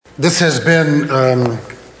This has been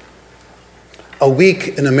a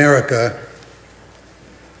week in America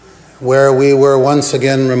where we were once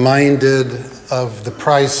again reminded of the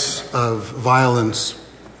price of violence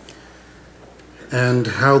and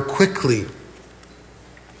how quickly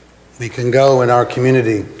we can go in our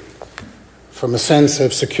community from a sense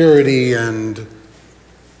of security and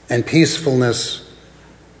peacefulness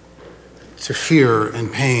to fear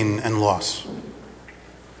and pain and loss.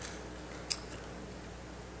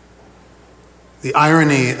 The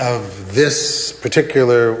irony of this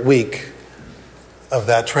particular week of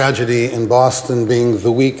that tragedy in Boston being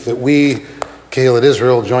the week that we, Kehillat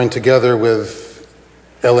Israel, joined together with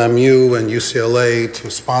LMU and UCLA to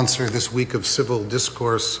sponsor this week of civil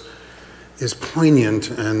discourse is poignant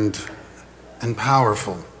and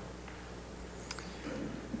powerful.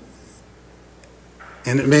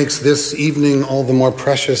 And it makes this evening all the more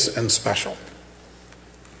precious and special,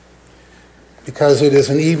 because it is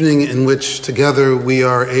an evening in which together we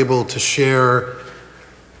are able to share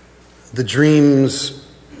the dreams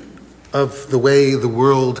of the way the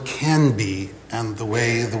world can be and the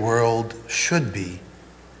way the world should be,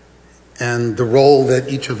 and the role that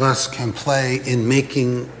each of us can play in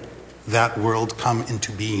making that world come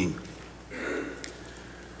into being.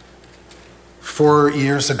 4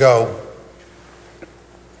 years ago,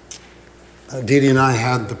 Didi and I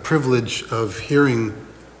had the privilege of hearing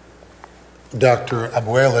Dr. Abu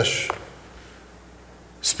Elish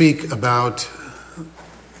speak about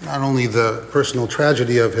not only the personal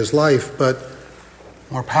tragedy of his life, but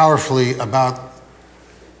more powerfully about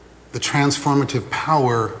the transformative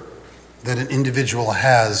power that an individual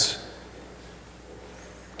has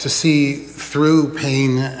to see through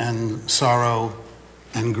pain and sorrow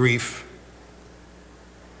and grief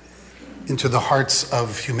into the hearts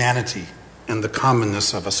of humanity and the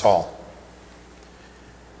commonness of us all.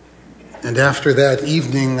 And after that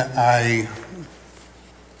evening, I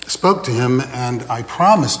spoke to him and I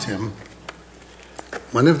promised him,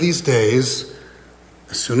 one of these days,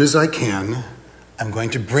 as soon as I can, I'm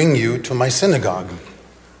going to bring you to my synagogue.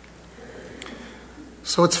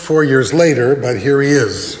 So it's 4 years later, but here he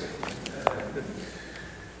is.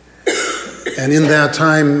 And in that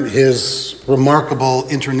time, his remarkable,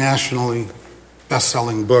 internationally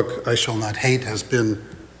best-selling book, I Shall Not Hate, has been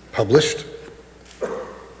published.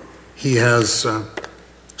 He has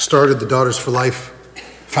started the Daughters for Life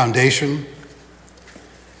Foundation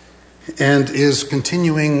and is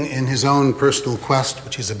continuing in his own personal quest,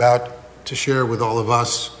 which he's about to share with all of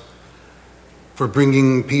us, for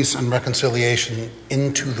bringing peace and reconciliation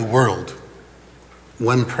into the world,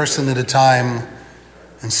 one person at a time,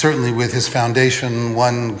 and certainly with his foundation,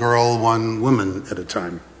 one girl, one woman at a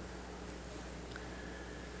time.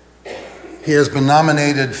 He has been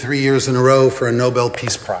nominated 3 years in a row for a Nobel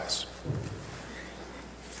Peace Prize.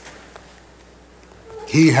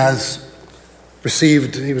 He was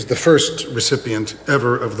the first recipient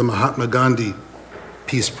ever of the Mahatma Gandhi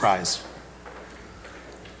Peace Prize.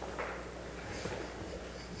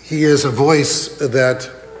 He is a voice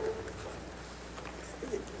that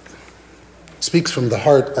speaks from the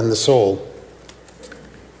heart and the soul.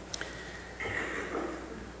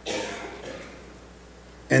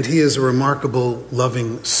 And he is a remarkable,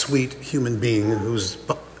 loving, sweet human being whose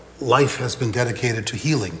life has been dedicated to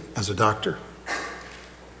healing as a doctor.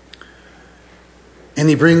 And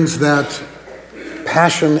he brings that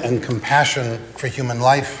passion and compassion for human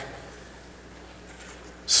life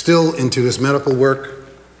still into his medical work,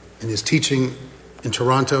 in his teaching in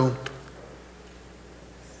Toronto,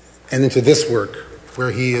 and into this work,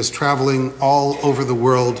 where he is traveling all over the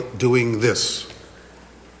world doing this.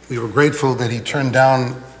 We were grateful that he turned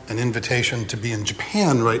down an invitation to be in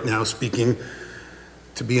Japan right now speaking,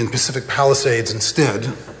 to be in Pacific Palisades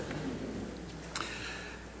instead.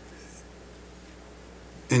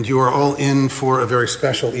 And you are all in for a very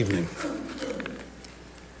special evening.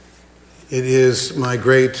 It is my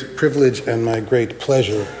great privilege and my great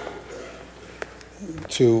pleasure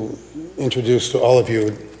to introduce to all of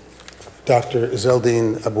you Dr.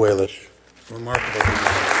 Izzeldin Abu Elish. Remarkable.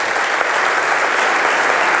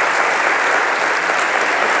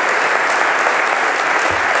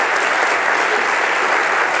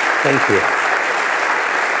 Thank you.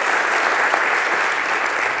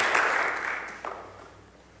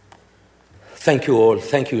 Thank you all.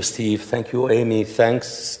 Thank you, Steve. Thank you, Amy.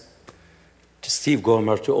 Thanks to Steve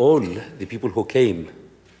Gomer, to all the people who came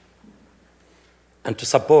and to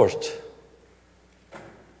support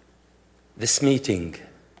this meeting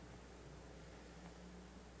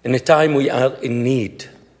in a time we are in need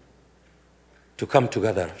to come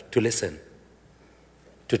together, to listen,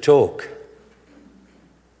 to talk,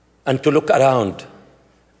 and to look around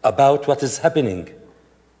about what is happening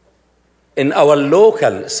in our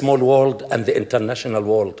local small world and the international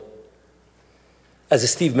world. As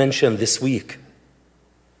Steve mentioned this week,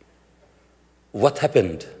 what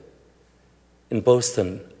happened in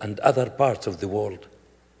Boston and other parts of the world.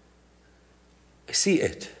 I see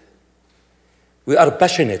it. We are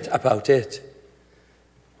passionate about it.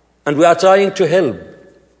 And we are trying to help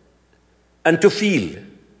and to feel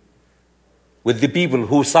with the people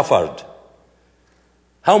who suffered.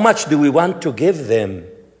 How much do we want to give them?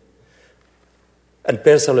 And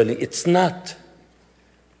personally, it's not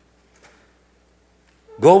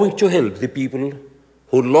going to help the people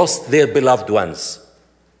who lost their beloved ones,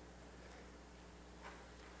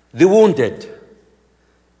 the wounded,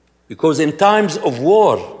 because in times of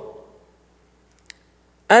war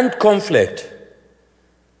and conflict,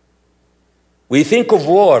 we think of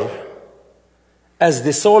war as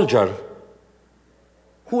the soldier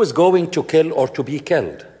who is going to kill or to be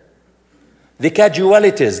killed, the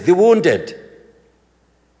casualties, the wounded.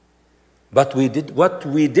 But what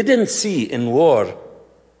we didn't see in war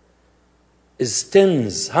is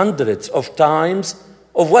tens, hundreds of times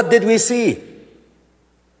of what did we see?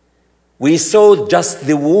 We saw just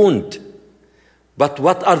the wound. But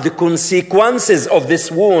what are the consequences of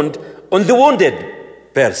this wound on the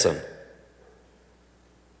wounded person?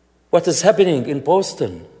 What is happening in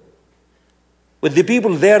Boston? With the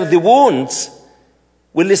people there, the wounds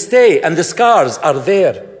will stay and the scars are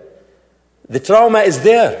there. The trauma is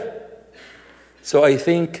there. So I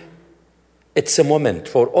think it's a moment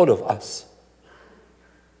for all of us,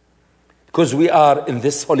 because we are in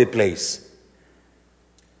this holy place.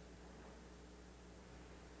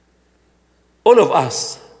 All of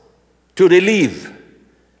us to relieve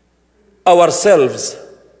ourselves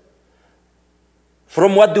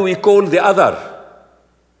from what do we call the other?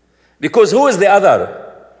 Because who is the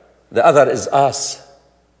other? The other is us.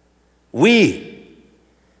 We.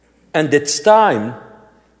 And it's time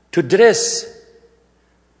to dress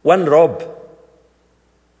one robe.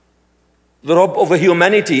 The robe of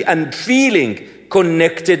humanity and feeling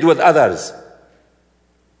connected with others.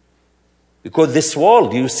 Because this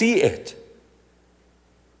world, you see it.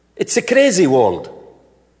 It's a crazy world.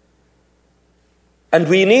 And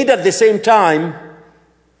we need at the same time,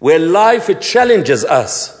 where life challenges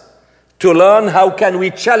us, to learn how can we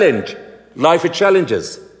challenge life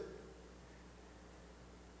challenges.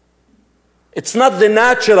 It's not the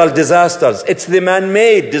natural disasters, it's the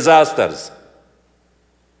man-made disasters.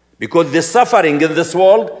 Because the suffering in this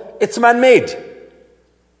world, it's man-made.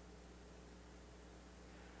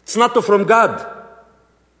 It's not from God.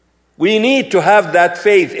 We need to have that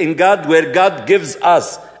faith in God where God gives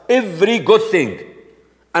us every good thing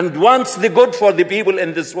and wants the good for the people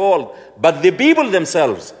in this world. But the people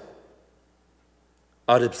themselves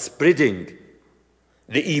are spreading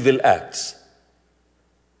the evil acts.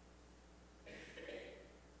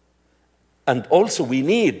 And also we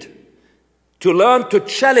need to learn to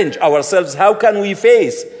challenge ourselves. How can we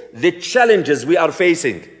face the challenges we are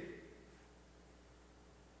facing?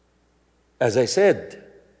 As I said,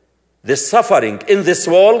 the suffering in this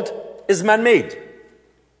world is man-made.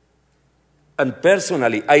 And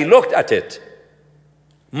personally, I looked at it.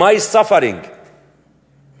 My suffering,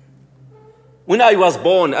 when I was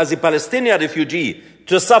born as a Palestinian refugee,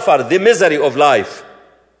 to suffer the misery of life,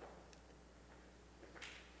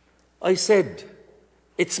 I said,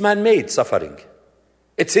 it's man-made suffering.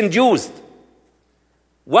 It's induced.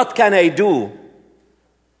 What can I do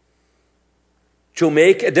to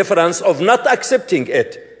make a difference of not accepting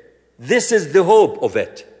it? This is the hope of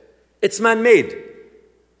it. It's man-made.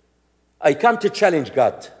 I can't challenge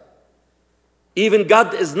God. Even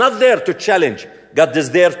God is not there to challenge. God is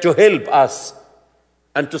there to help us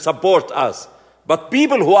and to support us. But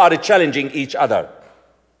people who are challenging each other,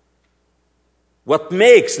 what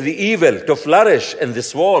makes the evil to flourish in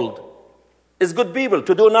this world is good people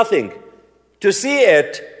to do nothing, to see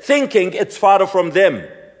it thinking it's far from them.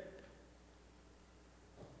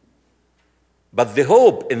 But the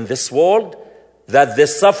hope in this world, that the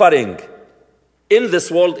suffering in this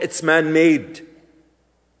world, it's man-made.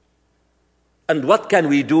 And what can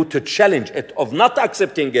we do to challenge it, of not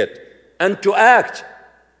accepting it, and to act,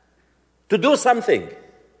 to do something?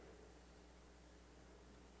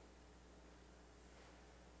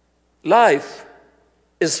 Life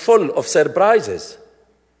is full of surprises.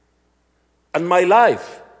 And my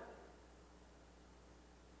life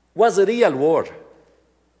was a real war.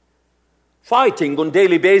 Fighting on a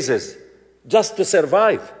daily basis just to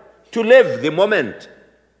survive, to live the moment.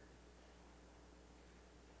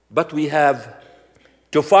 But we have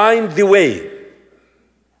to find the way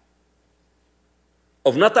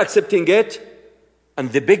of not accepting it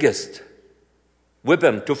and the biggest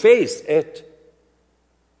weapon to face it.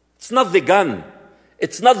 It's not the gun,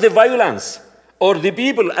 it's not the violence or the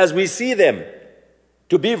people as we see them,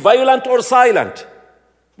 to be violent or silent.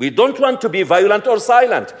 We don't want to be violent or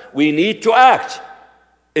silent. We need to act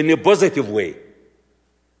in a positive way.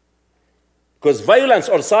 Because violence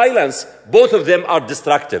or silence, both of them are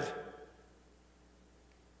destructive.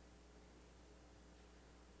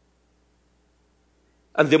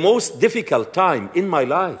 And the most difficult time in my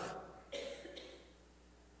life,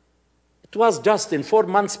 it was just in 4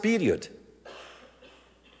 months period.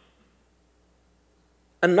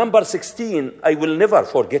 And number 16, I will never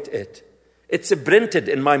forget it. It's printed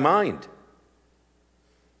in my mind.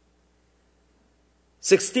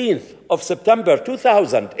 16th of September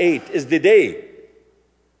 2008 is the day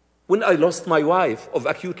when I lost my wife of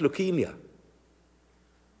acute leukemia.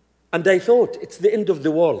 And I thought it's the end of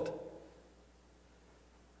the world.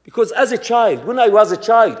 Because as a child, when I was a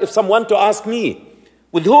child, if someone to ask me,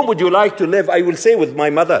 with whom would you like to live? I will say with my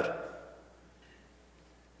mother.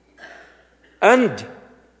 And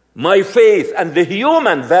my faith and the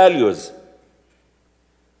human values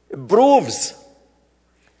prove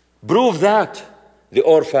that the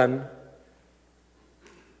orphan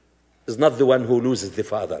is not the one who loses the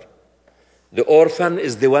father. The orphan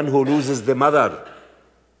is the one who loses the mother.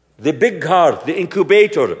 The big heart, the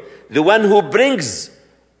incubator, the one who brings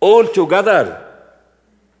all together.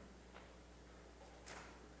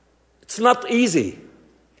 It's not easy.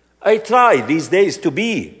 I try these days to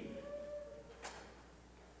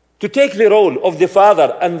take the role of the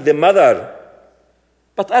father and the mother,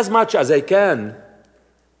 but as much as I can.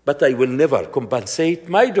 But I will never compensate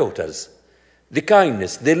my daughters the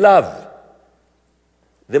kindness, the love,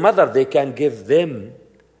 the mother they can give them.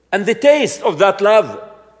 And the taste of that love,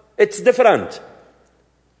 it's different.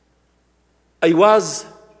 I was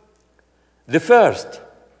the first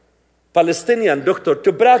Palestinian doctor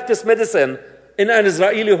to practice medicine in an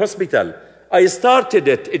Israeli hospital. I started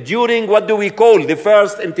it during what do we call the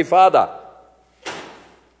first intifada,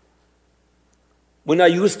 when I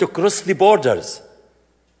used to cross the borders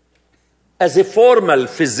as a formal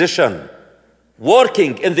physician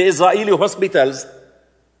working in the Israeli hospitals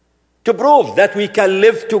to prove that we can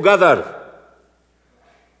live together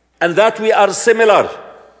and that we are similar.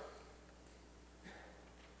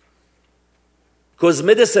 Because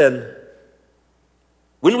medicine,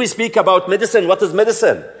 when we speak about medicine, what is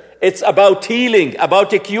medicine? It's about healing,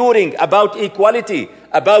 about curing, about equality,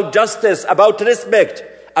 about justice, about respect,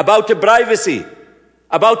 about privacy,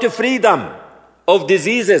 about freedom of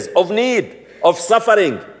diseases, of need, of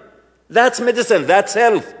suffering. That's medicine, that's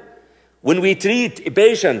health. When we treat a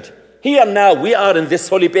patient, here now we are in this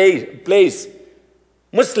holy place.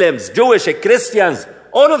 Muslims, Jewish, Christians,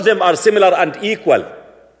 all of them are similar and equal.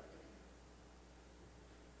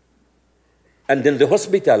 And in the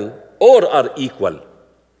hospital, all are equal.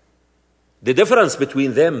 The difference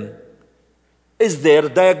between them is their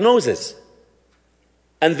diagnosis.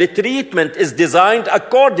 And the treatment is designed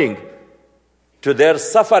according to their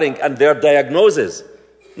suffering and their diagnosis,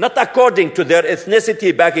 not according to their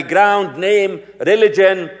ethnicity, background, name,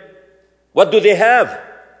 religion. What do they have?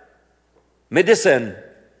 Medicine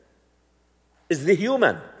is the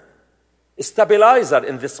human stabilizer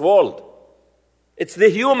in this world. It's the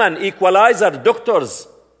human equalizer. Doctors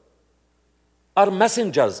are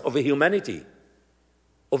messengers of humanity,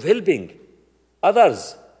 of helping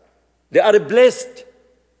others. They are blessed,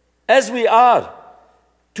 as we are,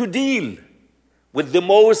 to deal with the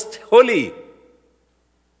most holy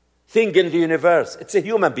thing in the universe. It's a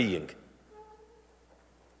human being.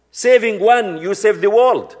 Saving one, you save the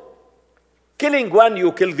world. Killing one,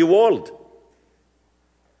 you kill the world.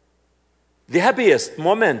 The happiest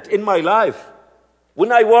moment in my life,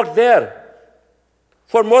 when I worked there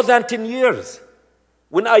for more than 10 years,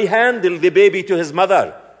 when I handled the baby to his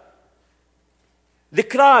mother. The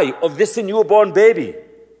cry of this newborn baby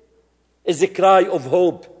is a cry of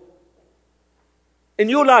hope. A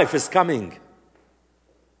new life is coming.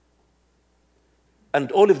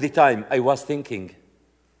 And all of the time I was thinking,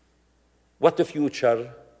 what a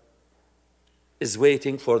future is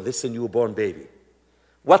waiting for this newborn baby.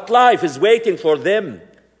 What life is waiting for them.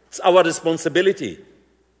 It's our responsibility.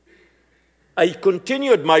 I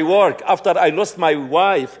continued my work after I lost my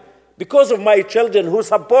wife because of my children who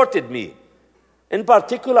supported me. In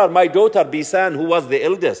particular, my daughter Bisan, who was the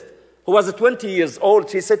eldest, who was 20 years old,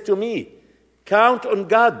 she said to me, count on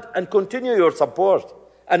God and continue your support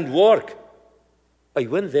and work. I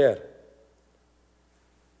went there.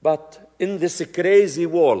 But in this crazy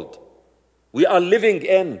world we are living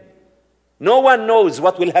in, no one knows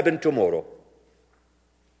what will happen tomorrow.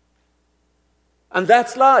 And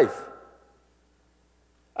that's life.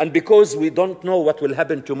 And because we don't know what will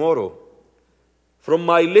happen tomorrow, from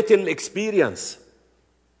my little experience,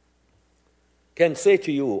 can say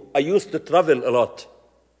to you, I used to travel a lot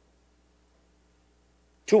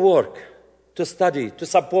to work, to study, to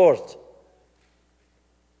support,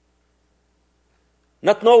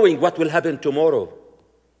 not knowing what will happen tomorrow.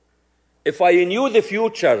 If I knew the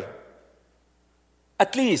future,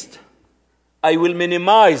 at least I will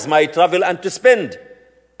minimize my travel and to spend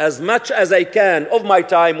as much as I can of my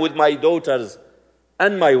time with my daughters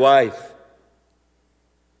and my wife.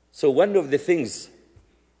 So one of the things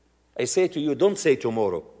I say to you, don't say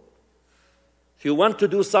tomorrow. If you want to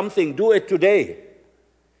do something, do it today.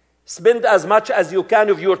 Spend as much as you can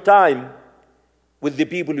of your time with the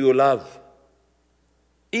people you love.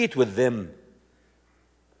 Eat with them.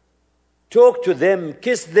 Talk to them,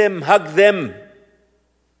 kiss them, hug them.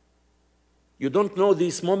 You don't know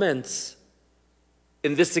these moments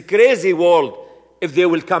in this crazy world if they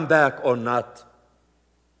will come back or not.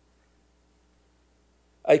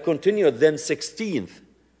 I continued then 16th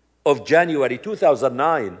of January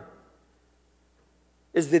 2009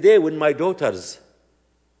 is the day when my daughters,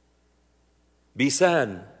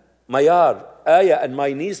 Bisan, Mayar, Aya, and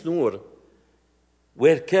my niece Noor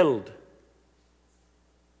were killed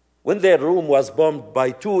when their room was bombed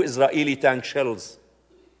by 2 Israeli tank shells.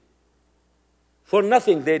 For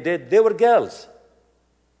nothing they did. They were girls,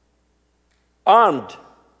 armed,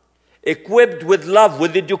 equipped with love,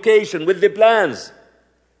 with education, with the plans.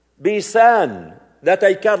 Bisan, that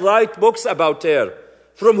I can write books about her,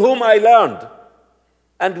 from whom I learned.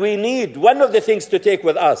 And we need, one of the things to take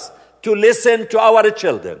with us, to listen to our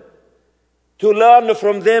children, to learn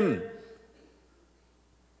from them.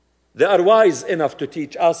 They are wise enough to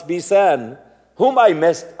teach us. Bisan, whom I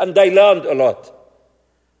missed and I learned a lot,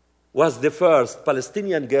 was the first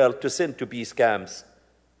Palestinian girl to send to peace camps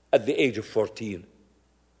at the age of 14.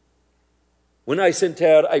 When I sent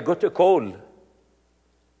her, I got a call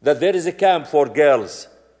that there is a camp for girls.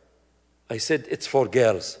 I said, it's for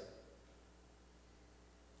girls.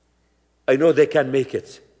 I know they can make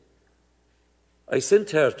it. I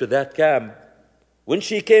sent her to that camp. When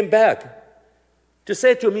she came back to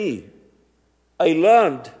say to me, I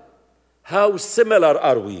learned how similar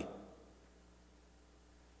are we.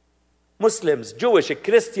 Muslims, Jewish,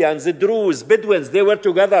 Christians, Druze, Bedouins, they were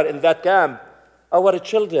together in that camp. Our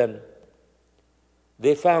children,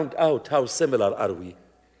 they found out how similar are we.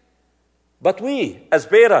 But we, as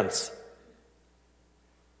parents,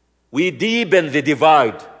 we deepen the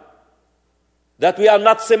divide, that we are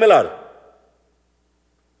not similar.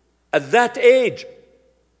 At that age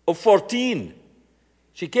of 14,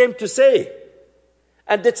 she came to say,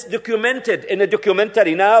 and it's documented in a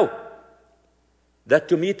documentary now, that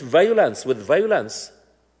to meet violence with violence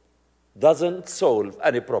doesn't solve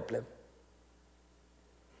any problem.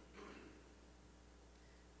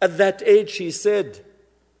 At that age, she said,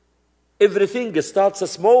 everything starts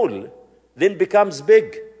small, then becomes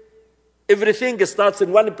big. Everything starts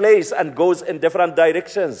in one place and goes in different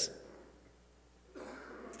directions.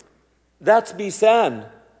 That's Bisan.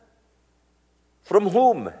 From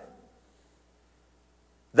whom?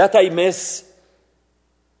 That I miss.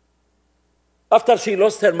 After she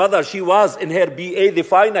lost her mother, she was in her BA, the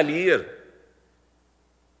final year,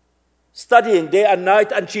 studying day and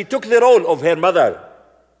night, and she took the role of her mother.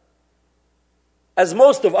 As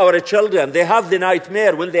most of our children, they have the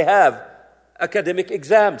nightmare when they have academic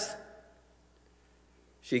exams.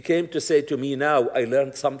 She came to say to me, now I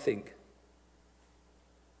learned something,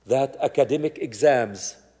 that academic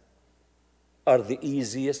exams are the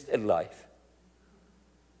easiest in life.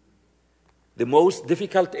 The most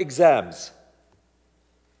difficult exams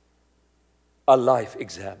are life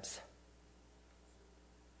exams.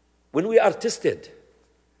 When we are tested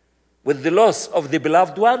with the loss of the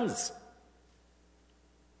beloved ones,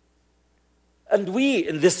 and we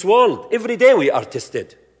in this world, every day we are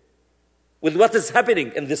tested with what is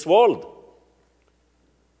happening in this world.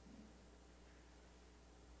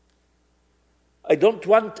 I don't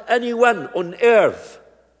want anyone on earth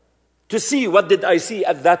to see what did I see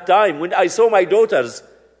at that time when I saw my daughters.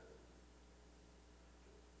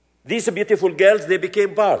 These beautiful girls, they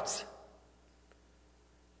became parts,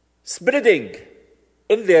 spreading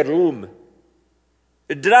in their room,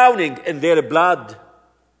 drowning in their blood.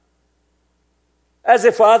 As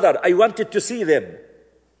a father, I wanted to see them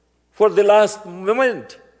for the last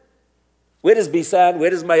moment. Where is Bisan?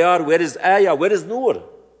 Where is Mayar? Where is Aya? Where is Noor?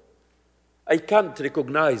 I can't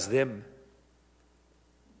recognize them.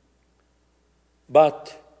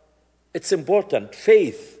 But it's important.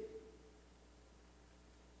 Faith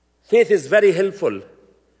is very helpful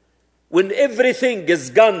when everything is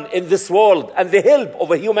gone in this world and the help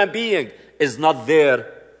of a human being is not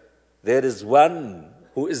there, there is one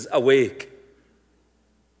who is awake.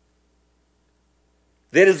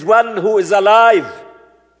 There is one who is alive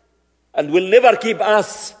and will never keep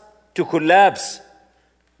us to collapse.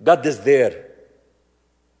 God is there.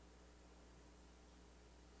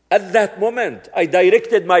 At that moment, I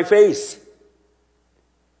directed my face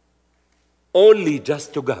only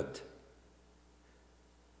just to God.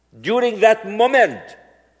 During that moment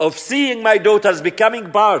of seeing my daughters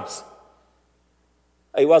becoming birds,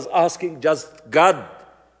 I was asking just God,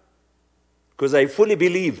 because I fully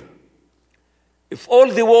believe if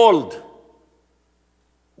all the world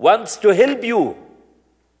wants to help you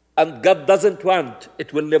and God doesn't want,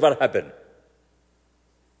 it will never happen.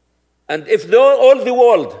 And if all the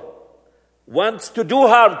world wants to do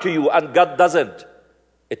harm to you and God doesn't,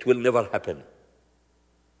 it will never happen.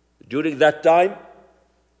 During that time,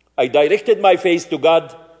 I directed my face to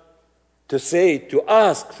God to say, to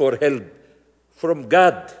ask for help from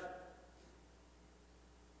God.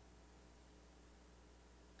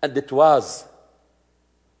 And it was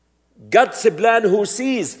God's plan who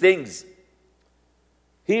sees things.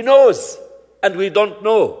 He knows, and we don't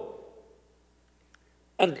know.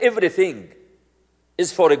 And everything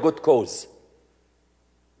is for a good cause.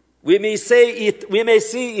 We may see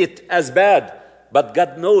it as bad, but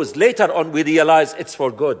God knows. Later on, we realize it's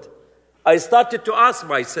for good. I started to ask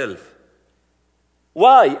myself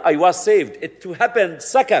why I was saved. It happened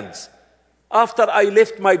seconds after I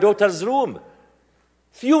left my daughter's room.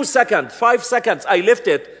 Few seconds, 5 seconds, I left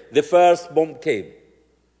it, the first bomb came.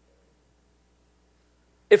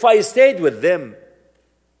 If I stayed with them,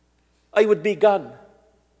 I would be gone.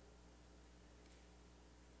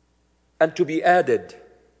 And to be added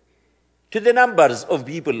to the numbers of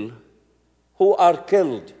people who are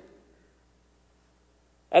killed.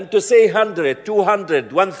 And to say 100,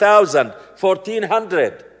 200, 1,000,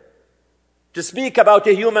 1,400. To speak about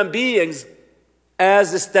human beings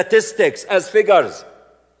as statistics, as figures.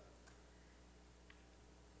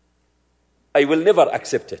 I will never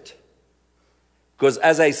accept it. Because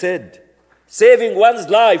as I said, saving one's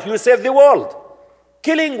life, you save the world.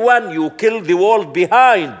 Killing one, you kill the world.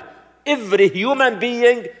 Behind every human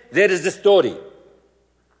being, there is a story.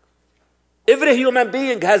 Every human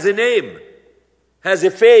being has a name, has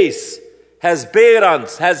a face, has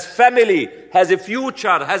parents, has family, has a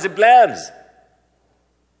future, has plans.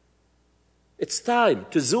 It's time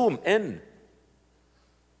to zoom in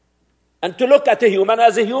and to look at a human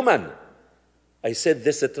as a human. I said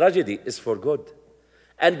this tragedy is for good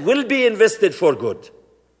and will be invested for good.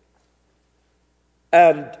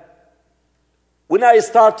 And when I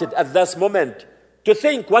started at this moment to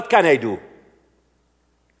think, what can I do?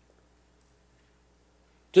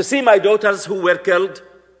 To see my daughters who were killed,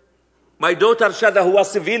 my daughter Shada who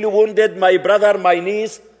was severely wounded, my brother, my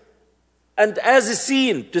niece, and as a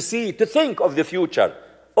scene to think of the future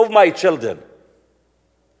of my children.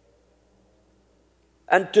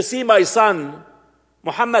 And to see my son,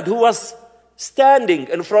 Muhammad, who was standing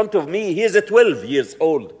in front of me, he is 12 years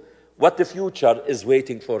old. What the future is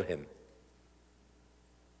waiting for him.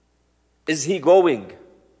 Is he going?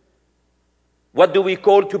 What do we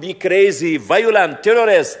call to be crazy, violent,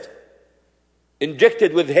 terrorist,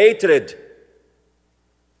 injected with hatred?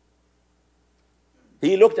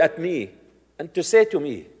 He looked at me and to say to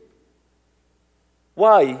me,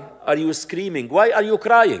 why are you screaming? Why are you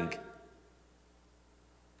crying?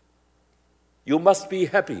 You must be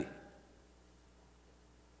happy.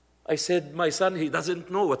 I said, my son, he doesn't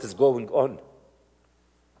know what is going on.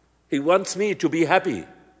 He wants me to be happy.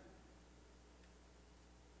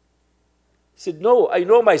 He said, no, I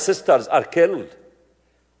know my sisters are killed,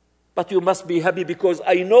 but you must be happy because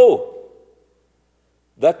I know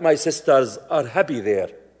that my sisters are happy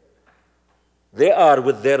there. They are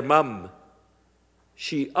with their mom.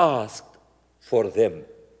 She asked for them.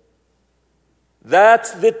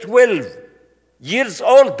 That's the 12 years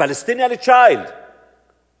old Palestinian child.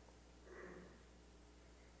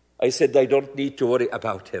 I said, I don't need to worry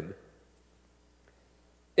about him.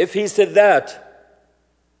 If he said that,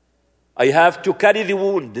 I have to carry the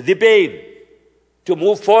wound, the pain, to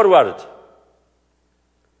move forward.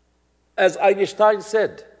 As Einstein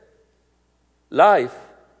said, life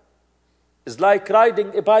is like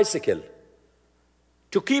riding a bicycle.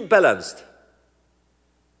 To keep balanced,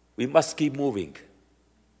 we must keep moving.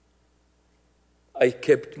 I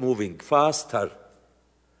kept moving faster,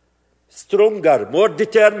 stronger, more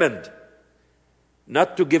determined,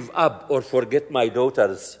 not to give up or forget my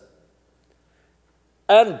daughters.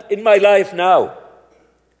 And in my life now,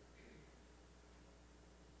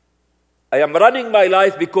 I am running my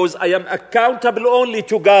life because I am accountable only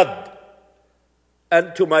to God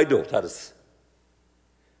and to my daughters,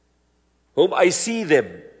 whom I see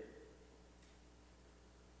them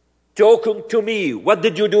talking to me, what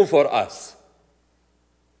did you do for us?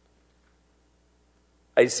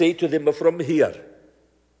 I say to them from here,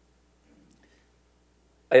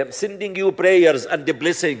 I am sending you prayers and the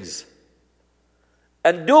blessings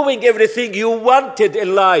and doing everything you wanted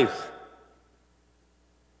in life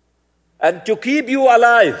and to keep you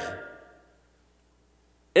alive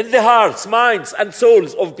in the hearts, minds, and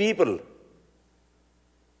souls of people.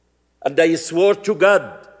 And I swore to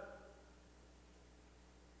God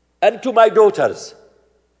and to my daughters,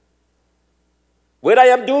 where I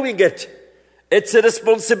am doing it, it's a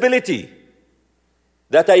responsibility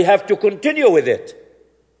that I have to continue with it.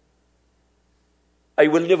 I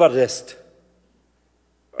will never rest.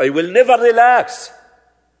 I will never relax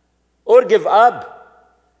or give up,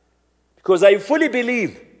 because I fully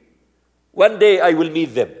believe one day I will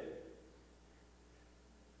meet them.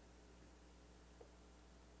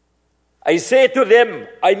 I say to them,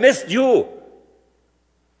 I missed you.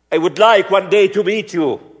 I would like one day to meet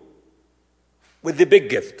you with the big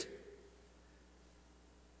gift.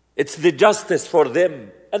 It's the justice for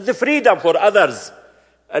them and the freedom for others,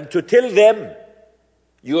 and to tell them,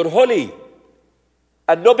 your holy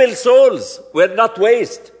and noble souls were not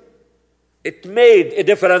waste. It made a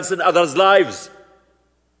difference in others' lives.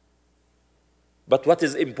 But what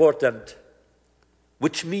is important,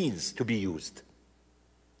 which means to be used?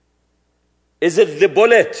 Is it the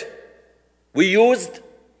bullet we used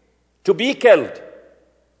to be killed?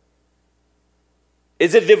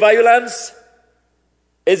 Is it the violence?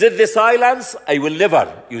 Is it the silence? I will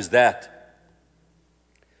never use that.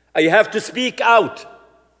 I have to speak out.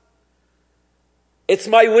 It's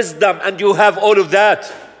my wisdom, and you have all of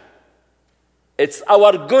that. It's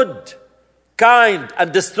our good, kind,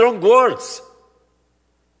 and strong words.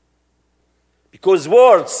 Because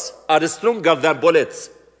words are stronger than bullets.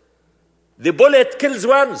 The bullet kills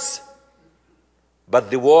once, but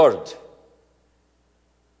the word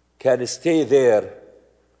can stay there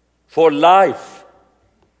for life.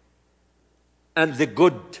 And the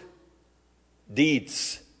good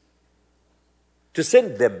deeds, to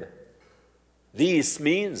send them these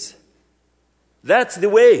means, that's the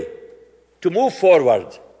way to move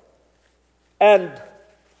forward. And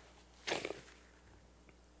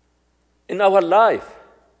in our life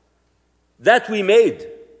that we made,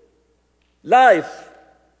 life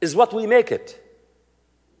is what we make it.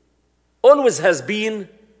 Always has been,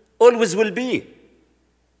 always will be.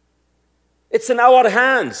 It's in our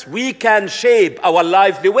hands. We can shape our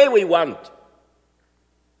life the way we want.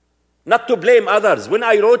 Not to blame others. When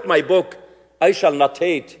I wrote my book, I Shall Not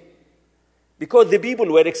Hate, because the people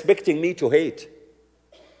were expecting me to hate,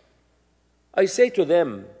 I say to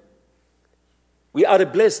them, we are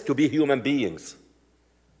blessed to be human beings.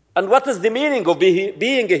 And what is the meaning of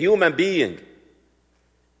being a human being?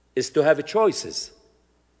 Is to have choices,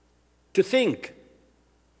 to think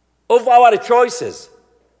of our choices.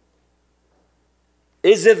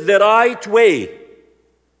 Is it the right way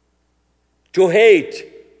to hate?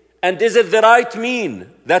 And is it the right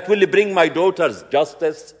mean that will bring my daughters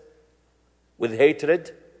justice with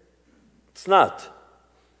hatred? It's not.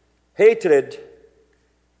 Hatred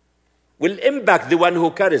will impact the one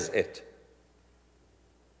who carries it.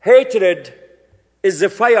 Hatred is a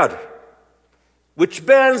fire which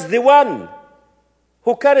burns the one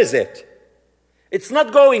who carries it. It's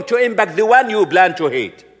not going to impact the one you plan to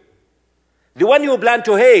hate. The one you plan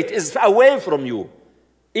to hate is away from you.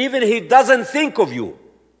 Even he doesn't think of you.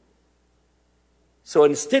 So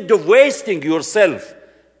instead of wasting yourself,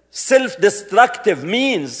 self-destructive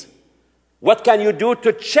means, what can you do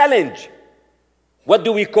to challenge? What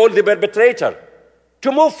do we call the perpetrator?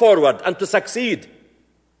 To move forward and to succeed.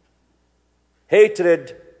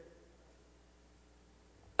 Hatred,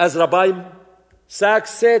 as Rabbi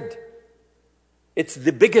Sachs said, it's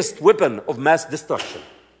the biggest weapon of mass destruction.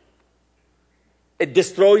 It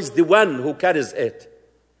destroys the one who carries it.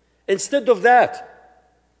 Instead of that,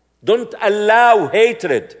 don't allow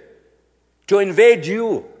hatred to invade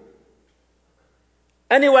you.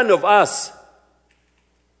 Any one of us,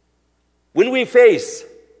 when we face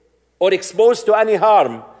or exposed to any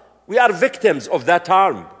harm, we are victims of that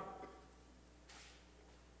harm.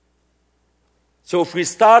 So if we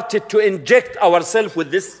started to inject ourselves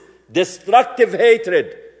with this destructive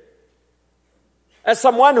hatred, as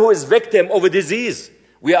someone who is victim of a disease,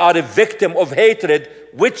 we are a victim of hatred,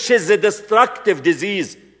 which is a destructive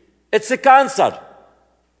disease. It's a cancer.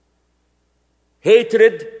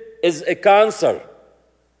 Hatred is a cancer.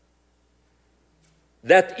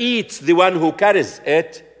 that eats the one who carries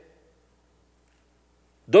it.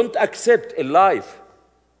 Don't accept in life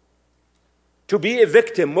to be a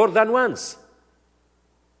victim more than once.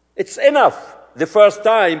 It's enough the first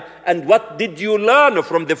time, and what did you learn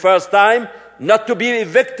from the first time? Not to be a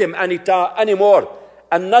victim anymore,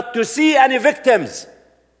 and not to see any victims,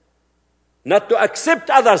 not to accept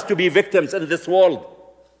others to be victims in this world.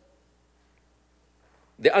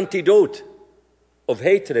 The antidote of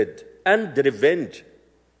hatred and revenge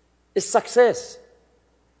is success.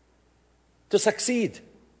 To succeed,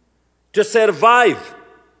 to survive.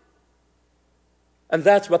 And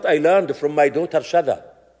that's what I learned from my daughter Shada.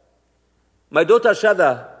 My daughter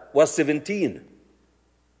Shada was 17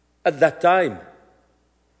 at that time.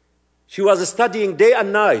 She was studying day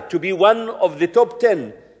and night to be one of the top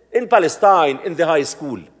 10 in Palestine in the high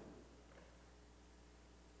school.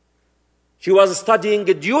 She was studying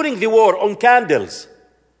during the war on candles.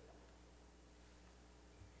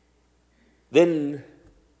 Then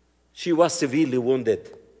she was severely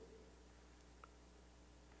wounded.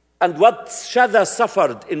 And what Shada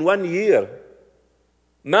suffered in 1 year,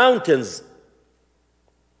 mountains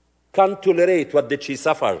can't tolerate what did she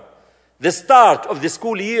suffer. The start of the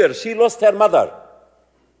school year, she lost her mother.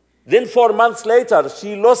 Then 4 months later,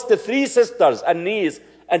 she lost the 3 sisters and niece,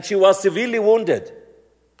 and she was severely wounded.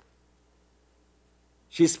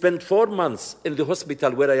 She spent 4 months in the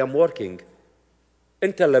hospital where I am working,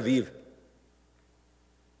 in Tel Aviv.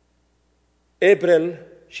 April,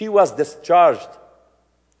 she was discharged.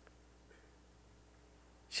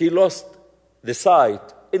 She lost the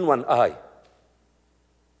sight in one eye.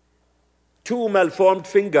 2 malformed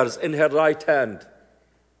fingers in her right hand.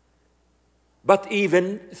 But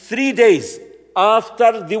even 3 days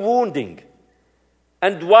after the wounding,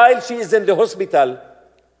 and while she is in the hospital,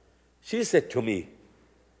 she said to me,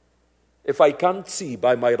 if I can't see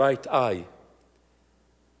by my right eye,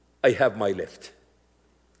 I have my left.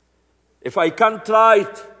 If I can't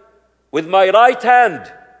write with my right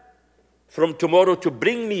hand, from tomorrow to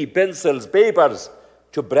bring me pencils, papers,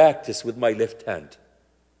 to practice with my left hand.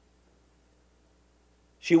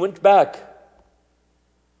 She went back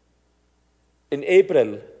in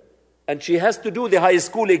April, and she has to do the high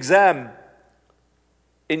school exam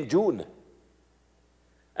in June.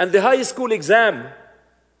 And the high school exam,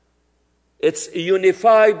 it's a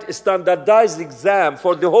unified, standardized exam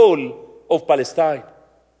for the whole of Palestine.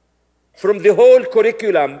 From the whole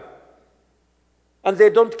curriculum, and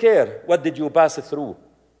they don't care what did you pass through.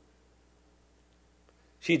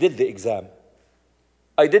 She did the exam.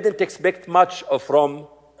 I didn't expect much from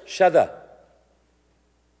Shada.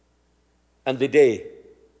 And the day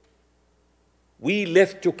we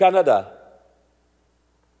left to Canada,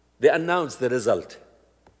 they announced the result.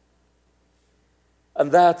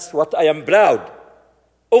 And that's what I am proud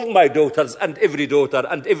of my daughters and every daughter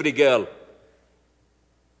and every girl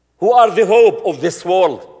who are the hope of this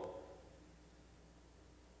world.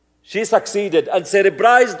 She succeeded and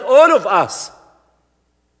surprised all of us,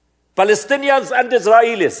 Palestinians and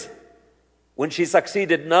Israelis, when she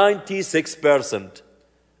succeeded 96%,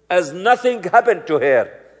 as nothing happened to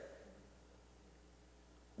her.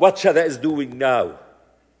 What Shada is doing now,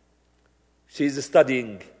 she's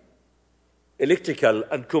studying electrical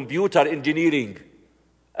and computer engineering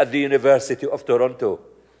at the University of Toronto.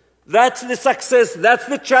 That's the success, that's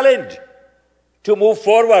the challenge to move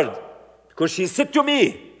forward. Because she said to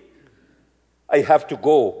me, I have to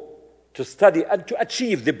go to study and to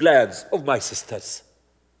achieve the plans of my sisters.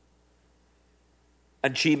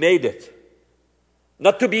 And she made it.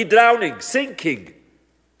 Not to be drowning, sinking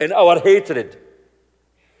in our hatred.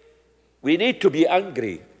 We need to be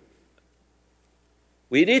angry.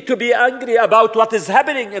 We need to be angry about what is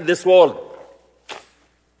happening in this world.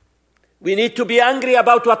 We need to be angry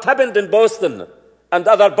about what happened in Boston and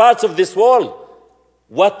other parts of this world.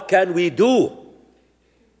 What can we do?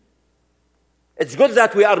 It's good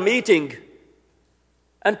that we are meeting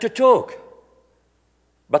and to talk.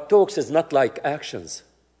 But talks is not like actions.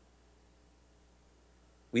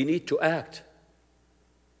 We need to act.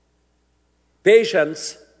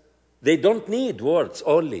 Patients, they don't need words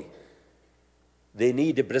only. They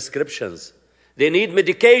need prescriptions. They need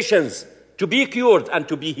medications to be cured and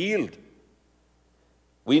to be healed.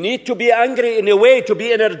 We need to be angry in a way to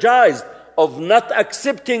be energized of not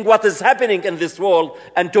accepting what is happening in this world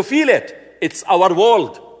and to feel it. It's our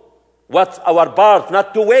world. What's our part?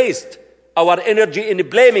 Not to waste our energy in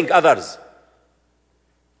blaming others.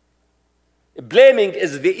 Blaming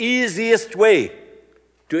is the easiest way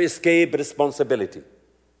to escape responsibility.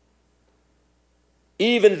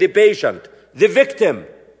 Even the patient, the victim,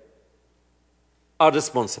 are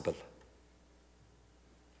responsible.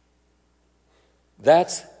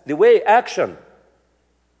 That's the way. Action.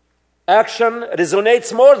 Action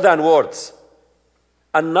resonates more than words.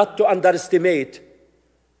 And not to underestimate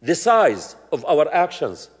the size of our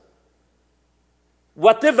actions.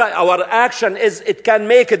 Whatever our action is, it can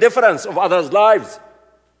make a difference of others' lives.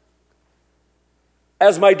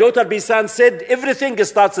 As my daughter Bisan said, everything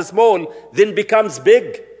starts small, then becomes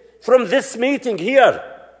big. From this meeting here,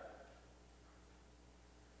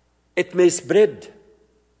 it may spread,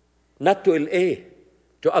 not to LA,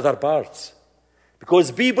 to other parts.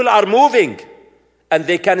 Because people are moving, and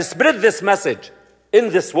they can spread this message in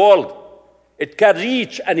this world. It can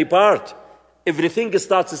reach any part. Everything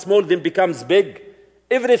starts small, then becomes big.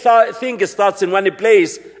 Everything starts in one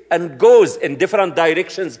place and goes in different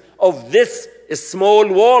directions of this small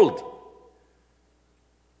world.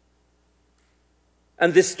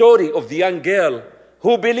 And the story of the young girl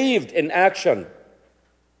who believed in action,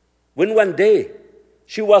 when one day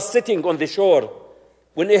she was sitting on the shore,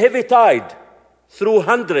 when a heavy tide threw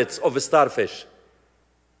hundreds of starfish,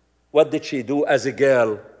 what did she do as a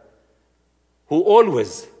girl who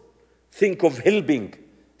always think of helping,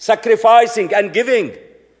 sacrificing and giving?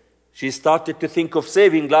 She started to think of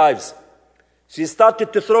saving lives. She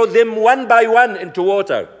started to throw them one by one into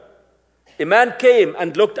water. A man came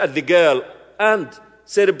and looked at the girl and,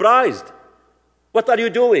 surprised, "What are you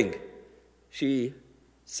doing?" She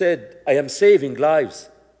said, "I am saving lives."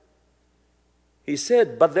 He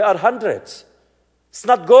said, "But there are hundreds. It's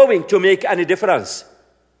not going to make any difference."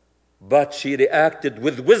 But she reacted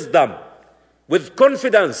with wisdom, with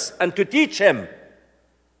confidence, and to teach him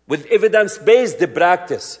with evidence-based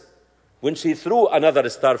practice when she threw another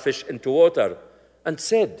starfish into water and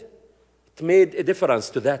said, "It made a difference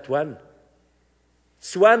to that one."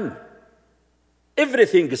 It's one.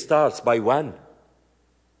 Everything starts by one.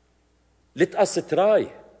 Let us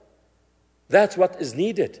try. That's what is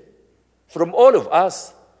needed from all of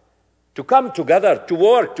us, to come together, to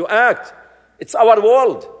work, to act. It's our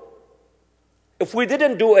world. If we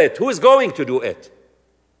didn't do it, who is going to do it?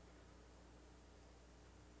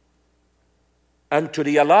 And to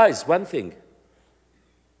realize one thing,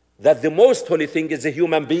 that the most holy thing is a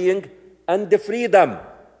human being and the freedom.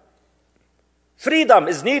 Freedom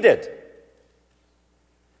is needed.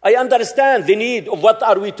 I understand the need of what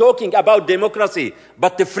are we talking about democracy,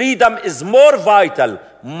 but the freedom is more vital,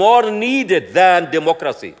 more needed than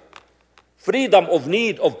democracy. Freedom of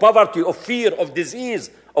need, of poverty, of fear, of disease,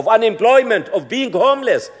 of unemployment, of being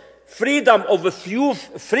homeless. Freedom of a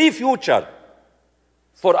free future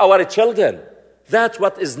for our children. That's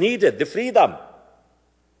what is needed, the freedom.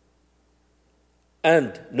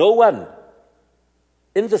 And no one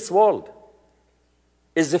in this world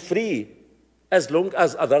is free as long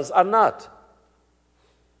as others are not.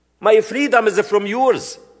 My freedom is from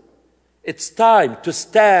yours. It's time to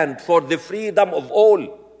stand for the freedom of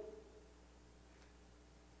all.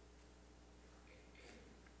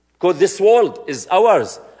 Because this world is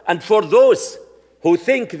ours. And for those who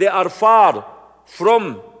think they are far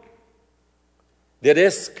from the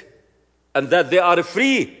risk and that they are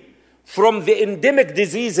free from the endemic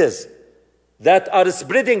diseases that are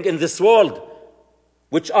spreading in this world,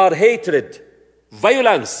 which are hatred,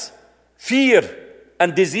 violence, fear,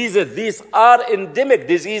 and diseases. These are endemic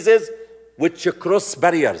diseases which cross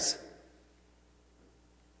barriers.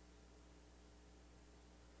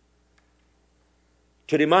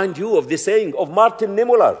 To remind you of the saying of Martin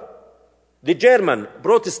Niemöller, the German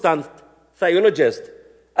Protestant theologist,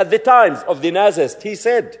 at the times of the Nazis, he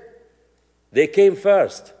said, they came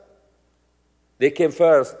first. They came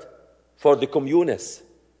first for the communists.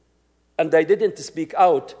 And I didn't speak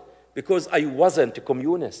out because I wasn't a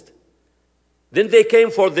communist. Then they came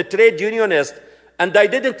for the trade unionist, and I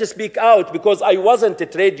didn't speak out because I wasn't a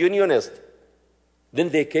trade unionist. Then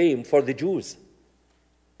they came for the Jews,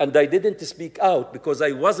 and I didn't speak out because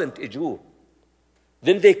I wasn't a Jew.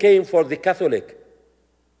 Then they came for the Catholic,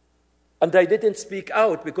 and I didn't speak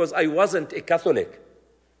out because I wasn't a Catholic.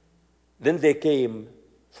 Then they came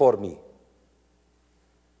for me.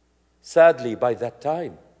 Sadly, by that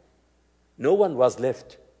time, no one was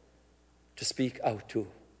left to speak out to.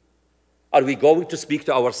 Are we going to speak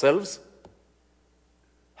to ourselves?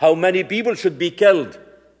 How many people should be killed,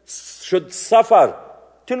 should suffer,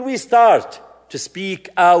 till we start to speak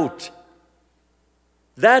out?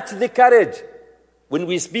 That's the courage. When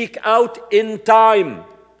we speak out in time,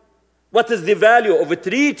 what is the value of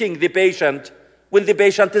treating the patient when the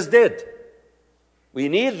patient is dead? We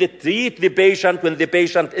need to treat the patient when the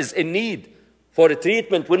patient is in need for a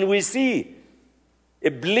treatment. When we see a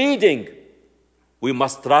bleeding, we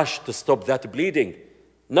must rush to stop that bleeding,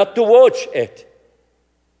 not to watch it.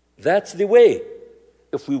 That's the way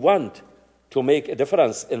if we want to make a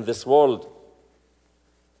difference in this world.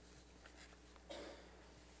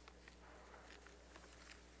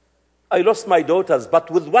 I lost my daughters,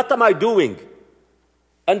 but with what am I doing?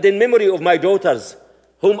 And in memory of my daughters,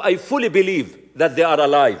 whom I fully believe that they are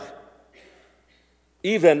alive.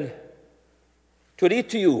 Even to read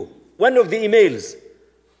to you one of the emails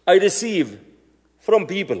I receive from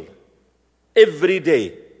people every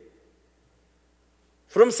day,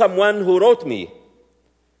 from someone who wrote me,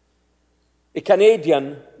 a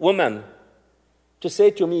Canadian woman, to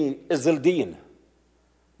say to me, Izzeldin,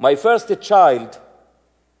 my first child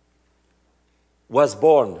was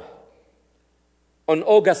born on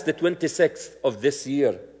August the 26th of this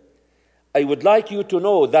year. I would like you to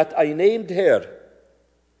know that I named her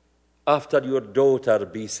after your daughter,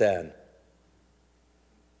 Bisan.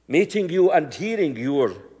 Meeting you and hearing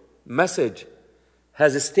your message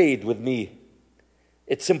has stayed with me.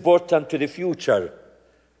 It's important to the future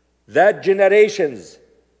that generations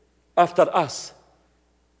after us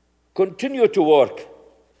continue to work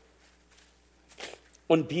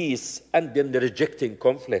on peace and in rejecting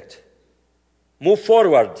conflict. Move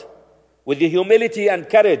forward with the humility and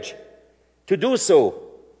courage to do so.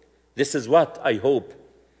 This is what I hope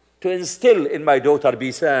to instill in my daughter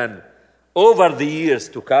Bisan over the years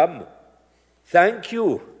to come. Thank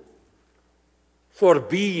you for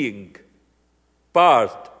being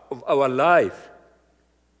part of our life.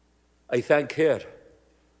 I thank her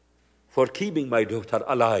for keeping my daughter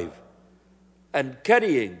alive and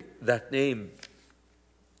carrying that name.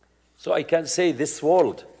 So I can say this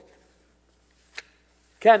world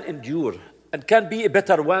can endure and can be a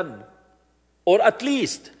better one, or at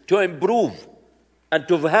least to improve and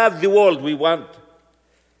to have the world we want.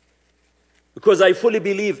 Because I fully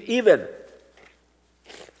believe, even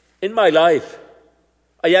in my life,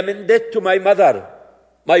 I am in debt to my mother,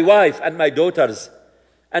 my wife, and my daughters.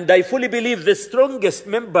 And I fully believe the strongest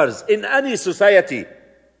members in any society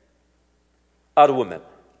are women.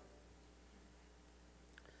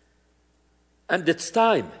 And it's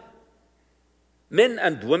time, men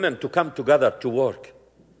and women, to come together to work.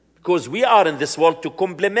 Because we are in this world to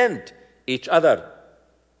complement each other.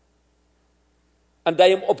 And I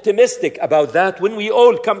am optimistic about that when we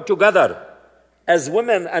all come together as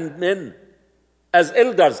women and men, as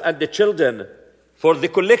elders and the children, for the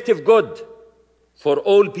collective good, for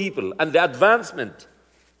all people, and the advancement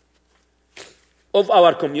of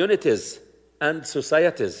our communities and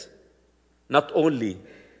societies. Not only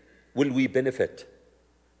will we benefit,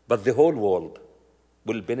 but the whole world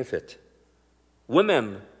will benefit.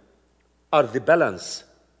 Women are the balance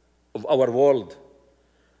of our world.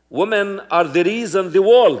 Women are the reason the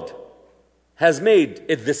world has made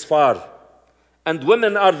it this far. And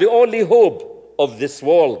women are the only hope of this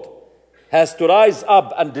world, has to rise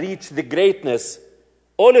up and reach the greatness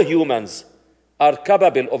all humans are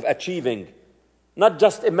capable of achieving, not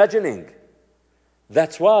just imagining.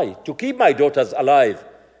 That's why, to keep my daughters alive,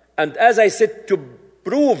 and as I said, to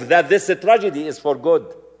prove that this tragedy is for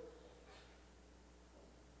good,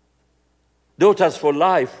 Daughters for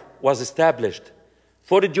Life was established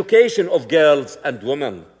for education of girls and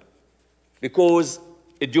women, because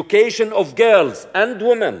education of girls and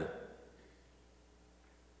women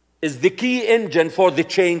is the key engine for the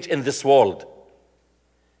change in this world.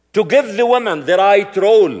 To give the women the right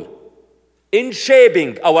role in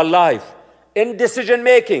shaping our life, in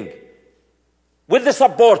decision-making, with the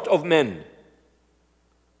support of men.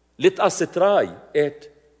 Let us try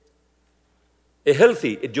it. A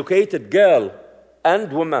healthy, educated girl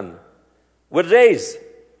and woman will raise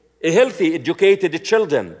a healthy, educated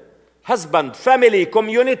children, husband, family,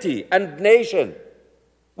 community, and nation.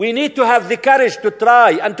 We need to have the courage to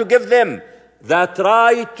try and to give them that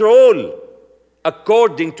right role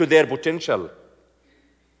according to their potential.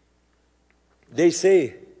 They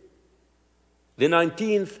say the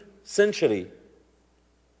 19th century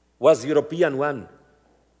was European one.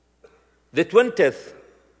 The 20th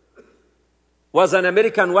was an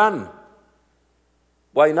American one.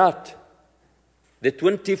 Why not the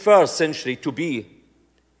 21st century to be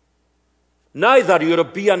neither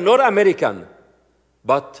European nor American,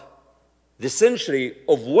 but the century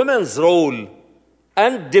of women's role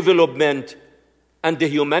and development and the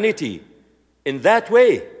humanity? In that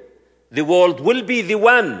way, the world will be the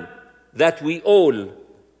one that we all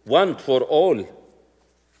want for all.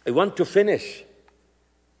 I want to finish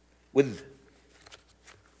with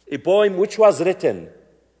a poem which was written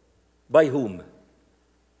by whom?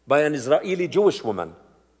 By an Israeli Jewish woman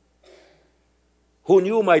who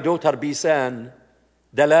knew my daughter Bisan,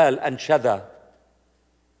 Dalal, and Shada.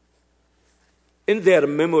 In their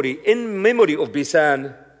memory, in memory of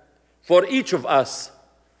Bisan, for each of us,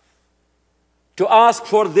 to ask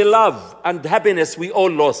for the love and happiness we all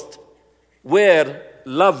lost, where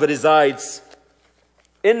love resides.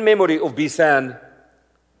 In memory of Bisan,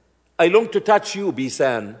 I long to touch you,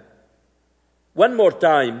 Bisan, one more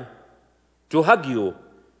time, to hug you,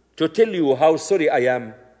 to tell you how sorry I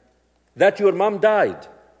am that your mom died.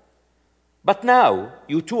 But now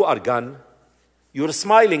you too are gone. Your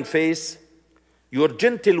smiling face, your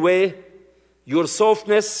gentle way, your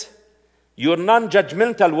softness, your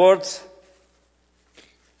non-judgmental words,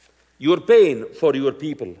 your pain for your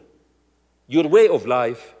people, your way of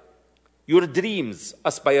life, your dreams,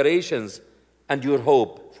 aspirations, and your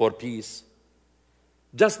hope for peace.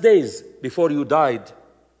 Just days before you died,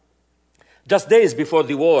 just days before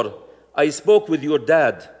the war, I spoke with your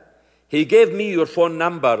dad. He gave me your phone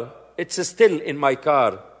number. It's still in my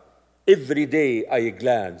car. Every day I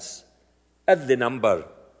glance at the number,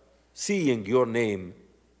 seeing your name,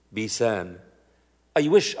 Bisan. I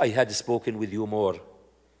wish I had spoken with you more,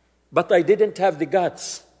 but I didn't have the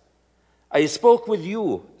guts. I spoke with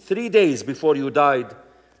you 3 days before you died.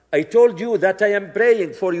 I told you that I am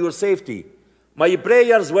praying for your safety. My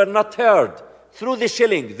prayers were not heard. Through the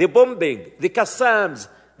shelling, the bombing, the Qassams,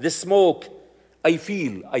 the smoke, I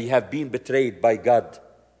feel I have been betrayed by God,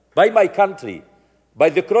 by my country, by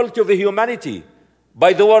the cruelty of humanity,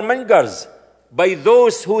 by the warmongers, by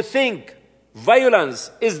those who think violence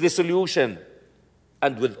is the solution.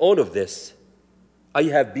 And with all of this, I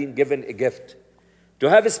have been given a gift. To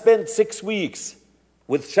have spent 6 weeks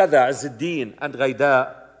with Shada, Azzuddin, and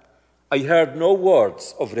Ghaida, I heard no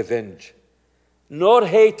words of revenge, nor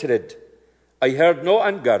hatred. I heard no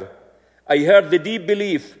anger. I heard the deep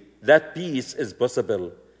belief that peace is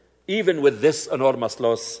possible, even with this enormous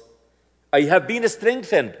loss. I have been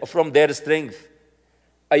strengthened from their strength.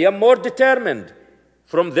 I am more determined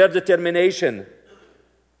from their determination.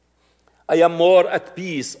 I am more at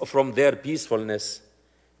peace from their peacefulness.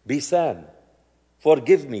 Bisan,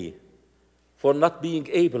 forgive me for not being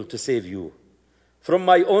able to save you from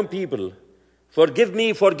my own people. Forgive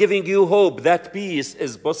me for giving you hope that peace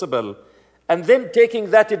is possible, and then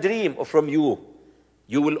taking that dream from you.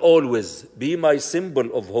 You will always be my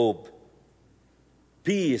symbol of hope,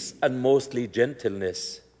 peace, and mostly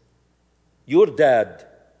gentleness. Your dad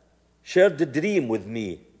shared the dream with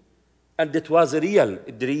me, and it was a real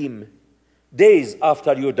dream. Days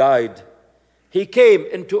after you died, he came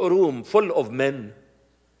into a room full of men,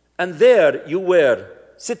 and there you were,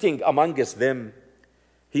 sitting amongst them.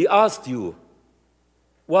 He asked you,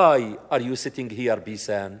 "Why are you sitting here,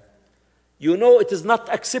 Bisan? You know it is not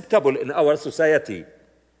acceptable in our society."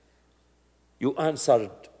 You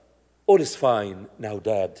answered, "All is fine now,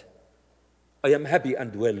 Dad. I am happy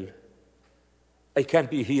and well. I can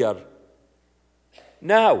be here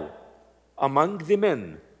now among the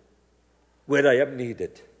men where I am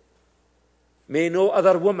needed. May no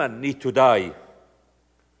other woman need to die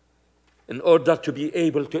in order to be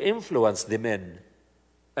able to influence the men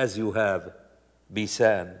as you have,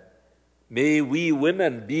 Bisan. May we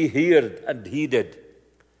women be heard and heeded,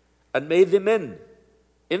 and may the men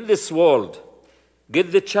in this world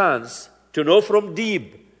get the chance to know from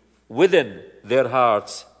deep within their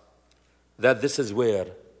hearts that this is where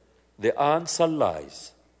the answer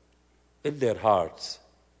lies, in their hearts,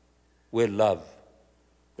 where love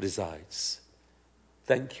resides."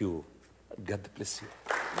 Thank you. God bless you.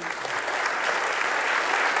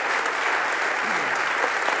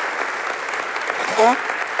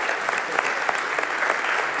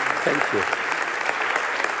 Thank you. Thank you.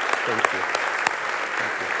 Thank you.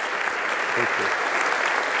 Thank you.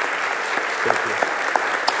 Thank you.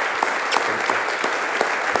 Thank you.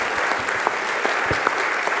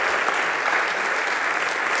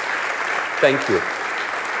 Thank you.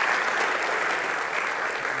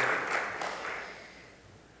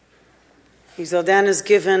 Zaldan has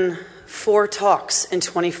given 4 talks in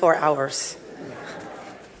 24 hours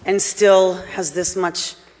and still has this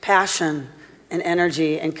much passion and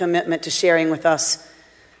energy and commitment to sharing with us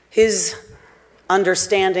his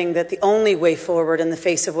understanding that the only way forward in the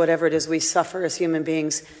face of whatever it is we suffer as human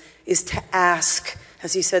beings is to ask,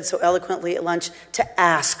 as he said so eloquently at lunch, to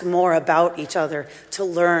ask more about each other, to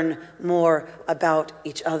learn more about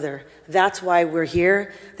each other. That's why we're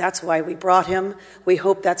here. That's why we brought him. We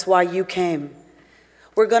hope that's why you came.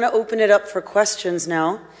 We're going to open it up for questions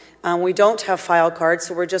now. We don't have file cards,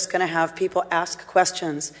 so we're just going to have people ask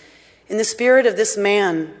questions. In the spirit of this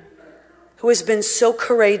man who has been so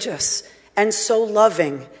courageous and so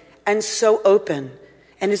loving and so open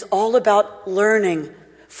and is all about learning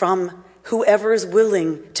from whoever is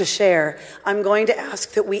willing to share, I'm going to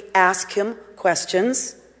ask that we ask him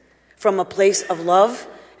questions from a place of love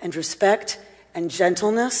and respect and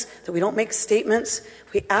gentleness, that we don't make statements.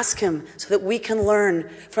 We ask him so that we can learn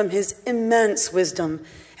from his immense wisdom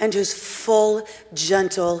and his full,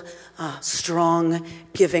 gentle, strong,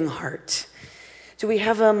 giving heart. Do we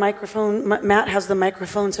have a microphone? Matt has the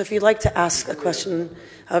microphone, so if you'd like to ask a question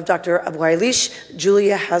of Dr. Abu Ailish,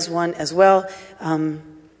 Julia has one as well. I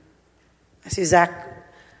see Zach,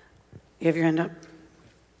 you have your hand up.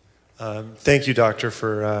 Thank you, Doctor,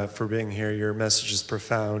 for being here. Your message is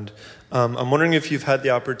profound. I'm wondering if you've had the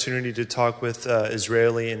opportunity to talk with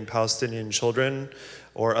Israeli and Palestinian children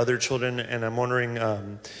or other children, and I'm wondering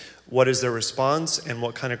what is their response and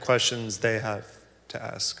what kind of questions they have to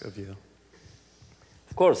ask of you.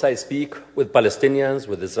 Of course, I speak with Palestinians,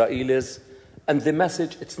 with Israelis, and the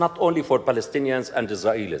message, it's not only for Palestinians and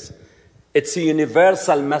Israelis. It's a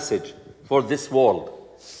universal message for this world.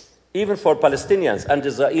 Even for Palestinians and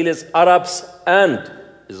Israelis, Arabs and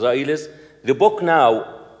Israelis, the book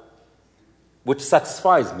now, which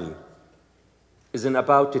satisfies me, is in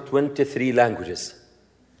about 23 languages.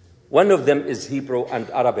 One of them is Hebrew and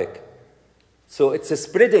Arabic. So it's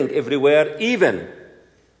spreading everywhere, even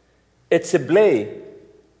it's a play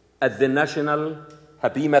at the National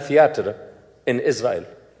Habima Theater in Israel.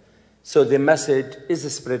 So the message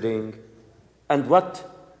is spreading. And what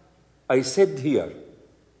I said here,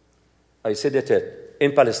 I said it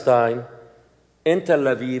in Palestine, in Tel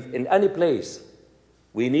Aviv, in any place.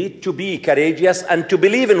 We need to be courageous and to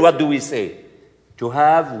believe in what do we say. To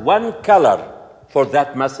have one color for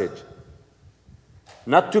that message.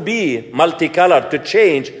 Not to be multicolored, to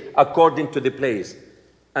change according to the place.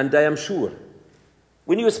 And I am sure,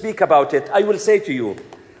 when you speak about it, I will say to you,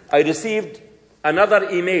 I received another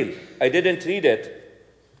email. I didn't read it.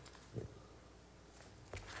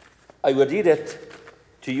 I will read it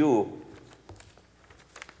to you.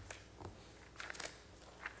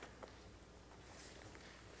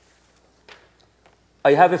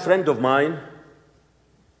 I have a friend of mine,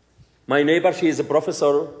 my neighbor, she is a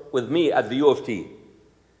professor with me at the U of T.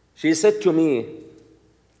 She said to me,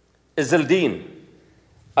 Izzeldin,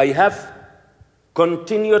 I have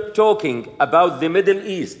continued talking about the Middle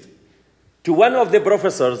East to one of the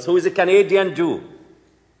professors who is a Canadian Jew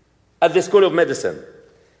at the School of Medicine.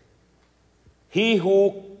 He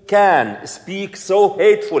who can speak so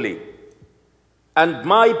hatefully, and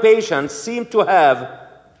my patients seem to have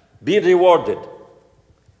been rewarded.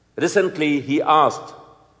 Recently, he asked,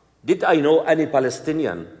 did I know any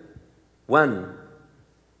Palestinian one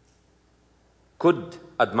could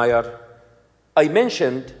admire? I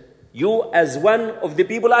mentioned you as one of the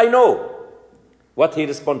people I know. What he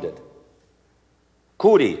responded?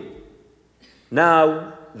 Kuri,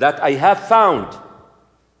 now that I have found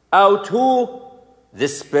out who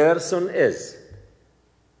this person is,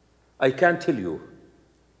 I can tell you,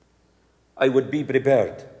 I would be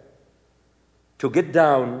prepared to get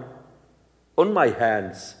down on my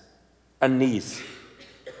hands and knees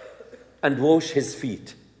and wash his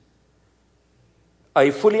feet. I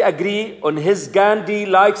fully agree on his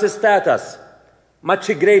Gandhi-like status, much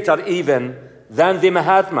greater even than the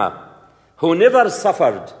Mahatma, who never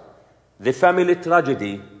suffered the family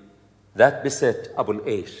tragedy that beset Abu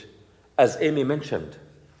Aish. As Amy mentioned,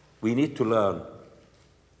 we need to learn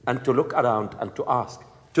and to look around and to ask,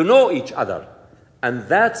 to know each other. And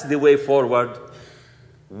that's the way forward.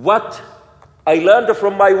 What I learned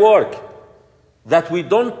from my work, that we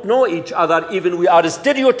don't know each other, even we are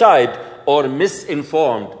stereotyped or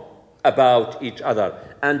misinformed about each other.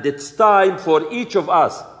 And it's time for each of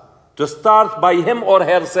us to start by him or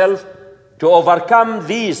herself to overcome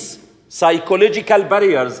these psychological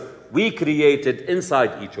barriers we created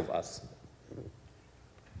inside each of us.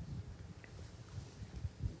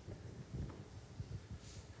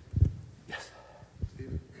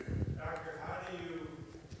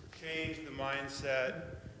 Mindset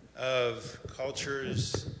of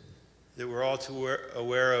cultures that we're all too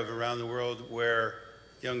aware of around the world, where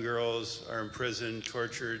young girls are imprisoned,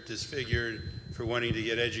 tortured, disfigured for wanting to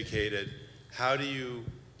get educated. How do you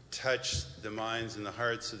touch the minds and the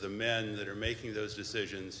hearts of the men that are making those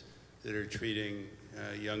decisions, that are treating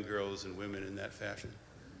young girls and women in that fashion?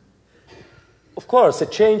 Of course, a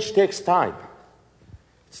change takes time.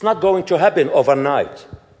 It's not going to happen overnight.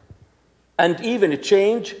 And even a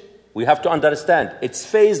change, we have to understand, it's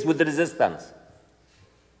faced with resistance.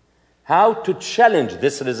 How to challenge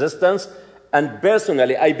this resistance, and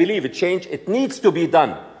personally, I believe a change, it needs to be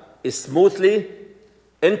done smoothly,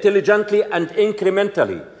 intelligently, and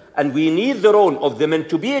incrementally. And we need the role of the men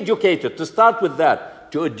to be educated, to start with that,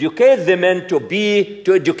 to educate the men to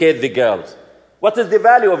educate the girls. What is the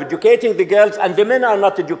value of educating the girls and the men are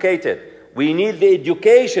not educated? We need the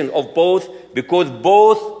education of both, because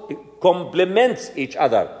both complements each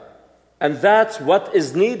other. And that's what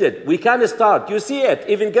is needed. We can start. You see it,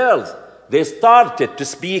 even girls. They started to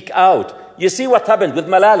speak out. You see what happened with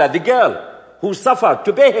Malala, the girl who suffered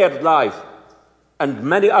to pay her life. And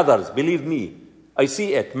many others, believe me, I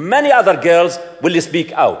see it. Many other girls will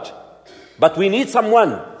speak out. But we need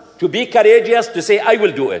someone to be courageous to say, I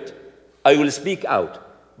will do it. I will speak out.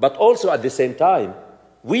 But also at the same time,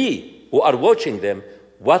 we who are watching them,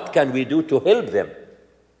 what can we do to help them?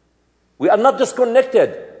 We are not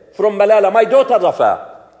disconnected from Malala. My daughter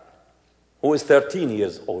Rafa, who is 13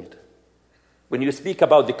 years old, when you speak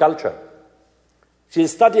about the culture, she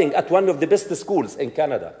is studying at one of the best schools in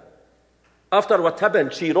Canada. After what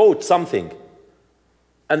happened, she wrote something.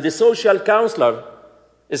 And the social counselor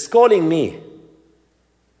is calling me.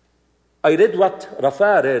 I read what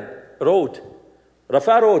Rafa wrote.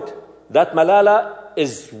 Rafa wrote that Malala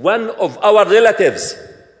is one of our relatives.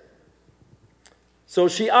 So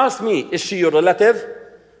she asked me, is she your relative?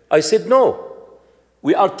 I said, no.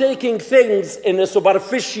 We are taking things in a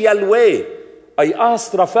superficial way. I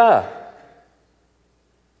asked Rafa,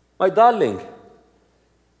 my darling,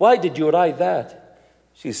 why did you write that?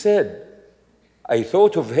 She said, I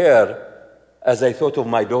thought of her as I thought of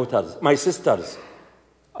my daughters, my sisters.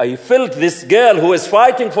 I felt this girl who is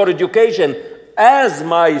fighting for education as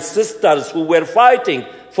my sisters who were fighting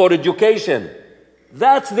for education.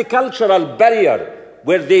 That's the cultural barrier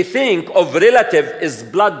where they think of relative as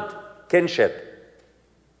blood kinship.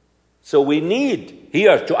 So we need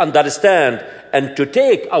here to understand and to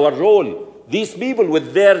take our role. These people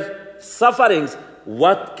with their sufferings,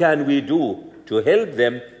 what can we do to help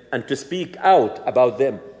them and to speak out about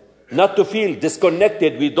them? Not to feel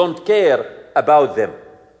disconnected, we don't care about them.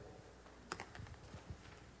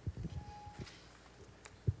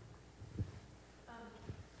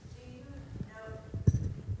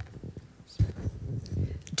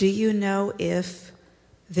 Do you know if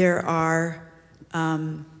there are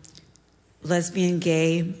lesbian,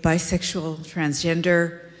 gay, bisexual,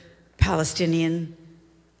 transgender Palestinian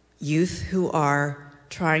youth who are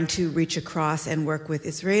trying to reach across and work with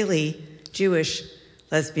Israeli, Jewish,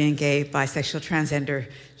 lesbian, gay, bisexual, transgender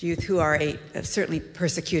youth who are a certainly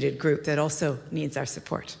persecuted group that also needs our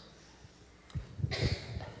support?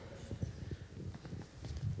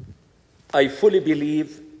 I fully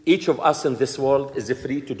believe each of us in this world is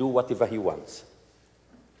free to do whatever he wants.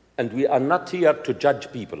 And we are not here to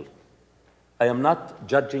judge people. I am not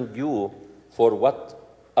judging you for what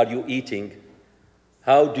are you eating,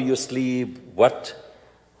 how do you sleep,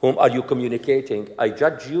 whom are you communicating. I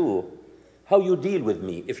judge you how you deal with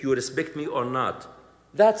me, if you respect me or not.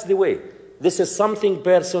 That's the way. This is something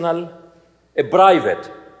personal,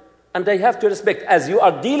 private. And I have to respect. As you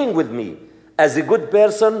are dealing with me as a good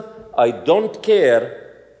person, I don't care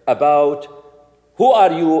about who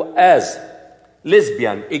are you as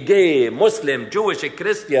lesbian, a gay, Muslim, Jewish, a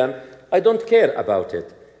Christian. I don't care about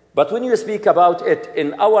it. But when you speak about it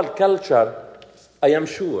in our culture, I am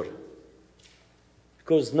sure,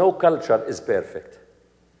 because no culture is perfect.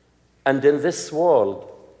 And in this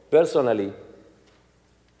world, personally,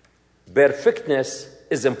 perfectness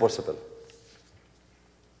is impossible.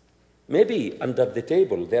 Maybe under the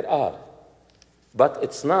table there are, but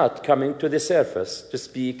it's not coming to the surface to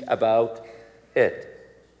speak about it.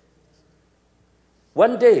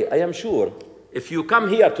 One day, I am sure, if you come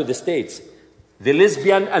here to the States, the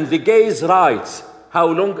lesbian and the gays' rights, how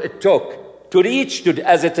long it took to reach to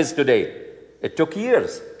as it is today. It took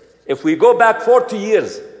years. If we go back 40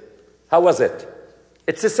 years, how was it?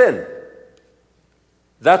 It's a sin.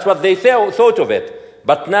 That's what they thought of it.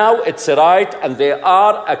 But now it's a right, and they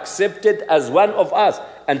are accepted as one of us.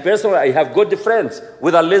 And personally, I have good friends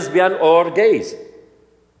with a lesbian or gays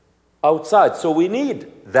outside. So we need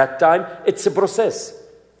that time. It's a process.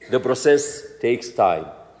 The process takes time.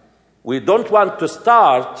 We don't want to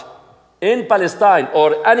start in Palestine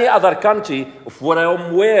or any other country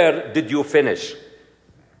from where did you finish.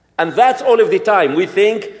 And that's all of the time. We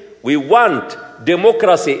think we want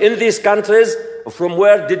democracy in these countries. From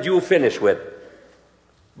where did you finish with?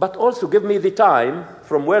 But also give me the time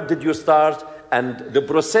from where did you start and the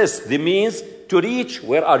process, the means to reach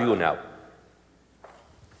where are you now.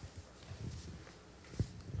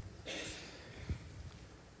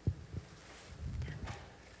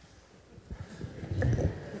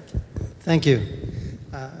 Thank you.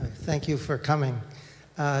 Thank you for coming.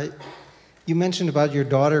 You mentioned about your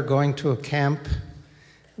daughter going to a camp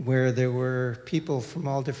where there were people from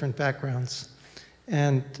all different backgrounds.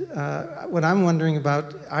 And what I'm wondering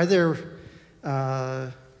about, are there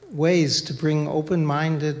ways to bring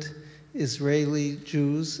open-minded Israeli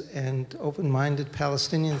Jews and open-minded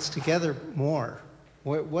Palestinians together more?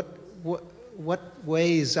 what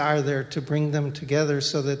ways are there to bring them together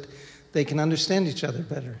so that they can understand each other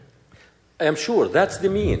better? I am sure that's the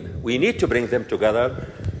mean. We need to bring them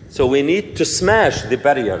together. So we need to smash the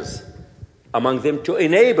barriers among them to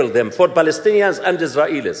enable them for Palestinians and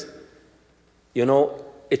Israelis. You know,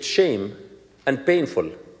 it's shame and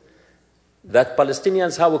painful that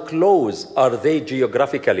Palestinians, how close are they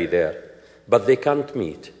geographically there, but they can't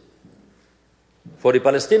meet. For a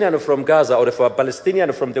Palestinian from Gaza or for a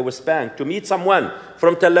Palestinian from the West Bank to meet someone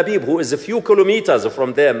from Tel Aviv who is a few kilometers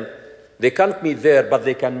from them, they can't meet there, but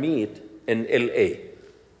they can meet in LA.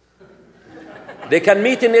 They can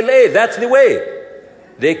meet in LA, that's the way.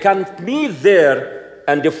 They can meet there,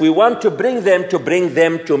 and if we want to bring them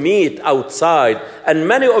to meet outside, and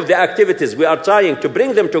many of the activities we are trying to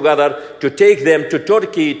bring them together, to take them to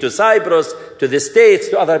Turkey, to Cyprus, to the States,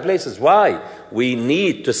 to other places. Why? We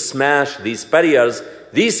need to smash these barriers,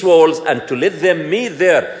 these walls, and to let them meet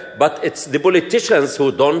there. But it's the politicians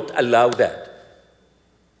who don't allow that.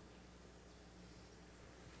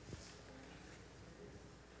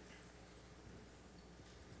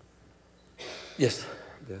 Yes.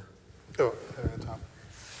 Yeah. Oh, Tom.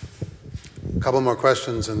 A couple more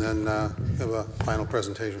questions and then have a final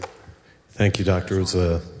presentation. Thank you, Doctor. It was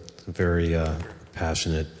a very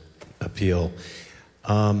passionate appeal.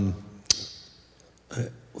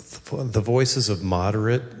 The voices of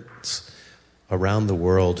moderates around the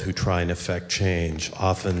world who try and effect change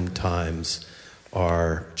oftentimes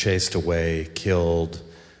are chased away, killed.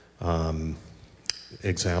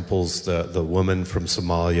 Examples, the woman from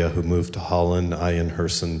Somalia who moved to Holland, Ayan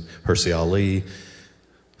Hirsi Ali,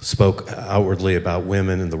 spoke outwardly about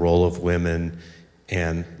women and the role of women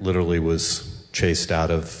and literally was chased out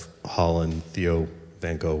of Holland. Theo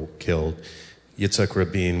Van Gogh killed. Yitzhak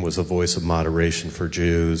Rabin was a voice of moderation for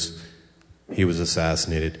Jews. He was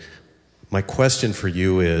assassinated. My question for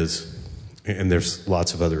you is, and there's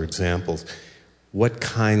lots of other examples, what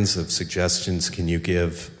kinds of suggestions can you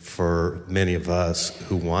give for many of us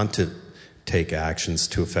who want to take actions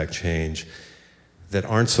to affect change that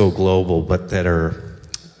aren't so global but that are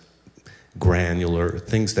granular,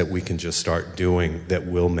 things that we can just start doing that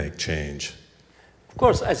will make change? Of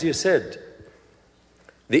course, as you said,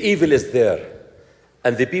 the evil is there.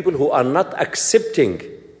 And the people who are not accepting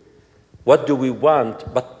what do we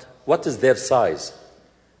want, but what is their size?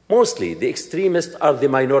 Mostly, the extremists are the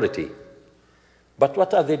minority. But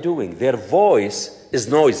what are they doing? Their voice is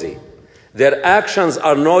noisy. Their actions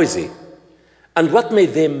are noisy. And what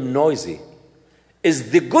made them noisy is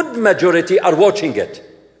the good majority are watching it.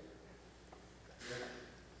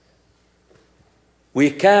 We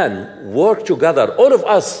can work together, all of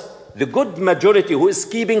us, the good majority who is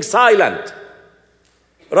keeping silent.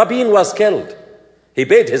 Rabin was killed. He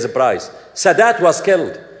paid his price. Sadat was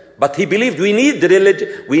killed. But he believed we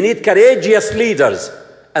need courageous leaders.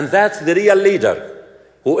 And that's the real leader,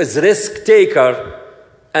 who is risk taker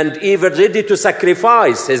and even ready to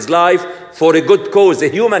sacrifice his life for a good cause, a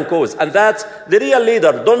human cause. And that's the real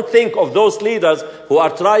leader. Don't think of those leaders who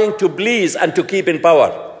are trying to please and to keep in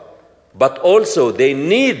power. But also they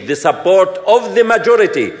need the support of the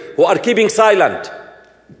majority who are keeping silent.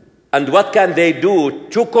 And what can they do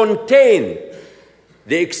to contain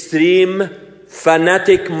the extreme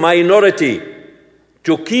fanatic minority,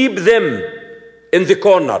 to keep them in the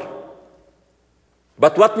corner?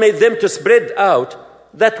 But what made them to spread out?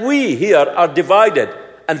 That we here are divided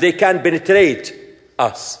and they can penetrate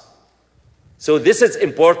us. So this is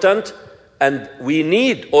important, and we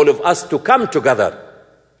need all of us to come together.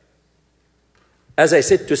 As I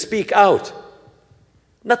said, to speak out,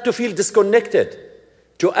 not to feel disconnected,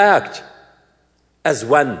 to act as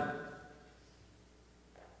one.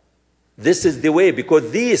 This is the way,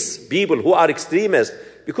 because these people who are extremists,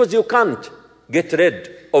 because you can't get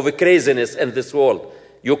rid of a craziness in this world.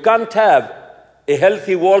 You can't have a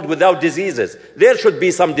healthy world without diseases. There should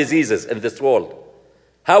be some diseases in this world.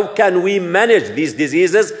 How can we manage these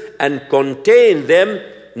diseases and contain them,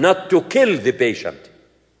 not to kill the patient?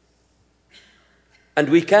 And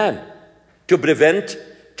we can, to prevent,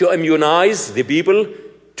 to immunize the people,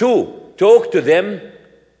 to talk to them,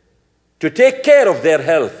 to take care of their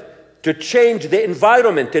health, to change the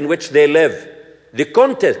environment in which they live, the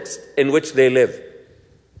context in which they live.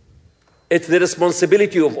 It's the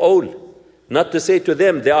responsibility of all, not to say to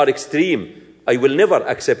them they are extreme. I will never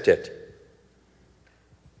accept it.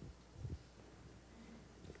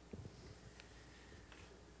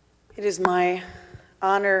 It is my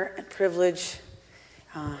honor and privilege,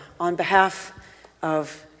 on behalf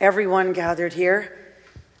of everyone gathered here,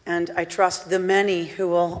 and I trust the many who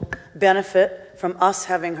will benefit from us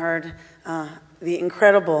having heard the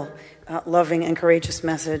incredible, loving, and courageous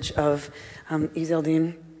message of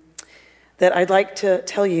Izeldin, that I'd like to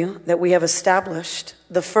tell you that we have established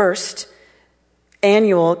the first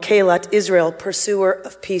annual Keilat Israel Pursuer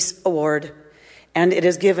of Peace Award, and it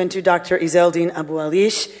is given to Dr. Izeldin Abu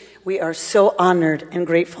Elish. We are so honored and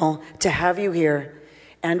grateful to have you here,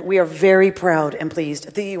 and we are very proud and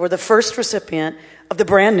pleased that you were the first recipient of the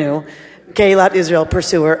brand new Keilat Israel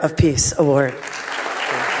Pursuer of Peace Award.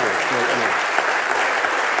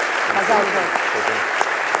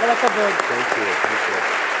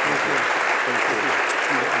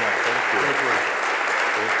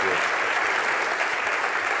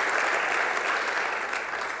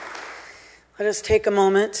 Let us take a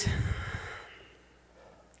moment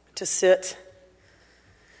to sit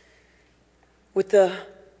with the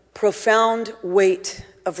profound weight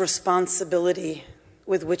of responsibility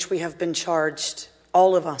with which we have been charged,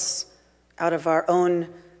 all of us, out of our own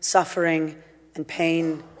suffering and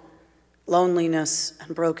pain, loneliness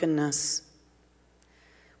and brokenness,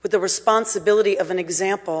 with the responsibility of an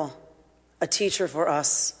example, a teacher for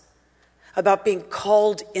us, about being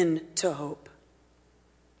called into hope.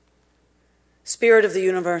 Spirit of the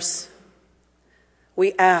universe,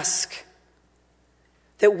 we ask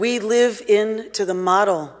that we live into the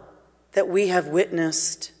model that we have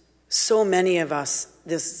witnessed, so many of us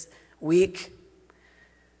this week,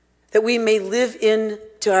 that we may live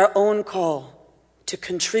into our own call to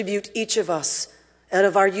contribute, each of us, out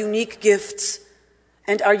of our unique gifts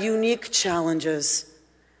and our unique challenges,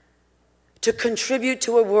 to contribute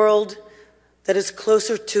to a world that is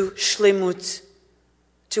closer to shlemut,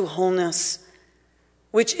 to wholeness,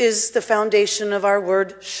 which is the foundation of our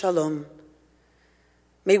word shalom.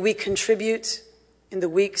 May we contribute in the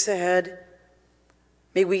weeks ahead.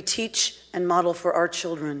 May we teach and model for our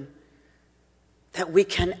children that we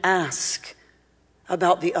can ask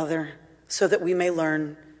about the other so that we may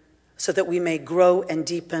learn, so that we may grow and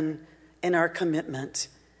deepen in our commitment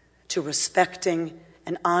to respecting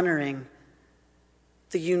and honoring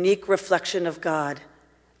the unique reflection of God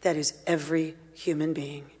that is every human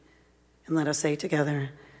being. And let us say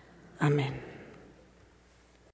together, Amen.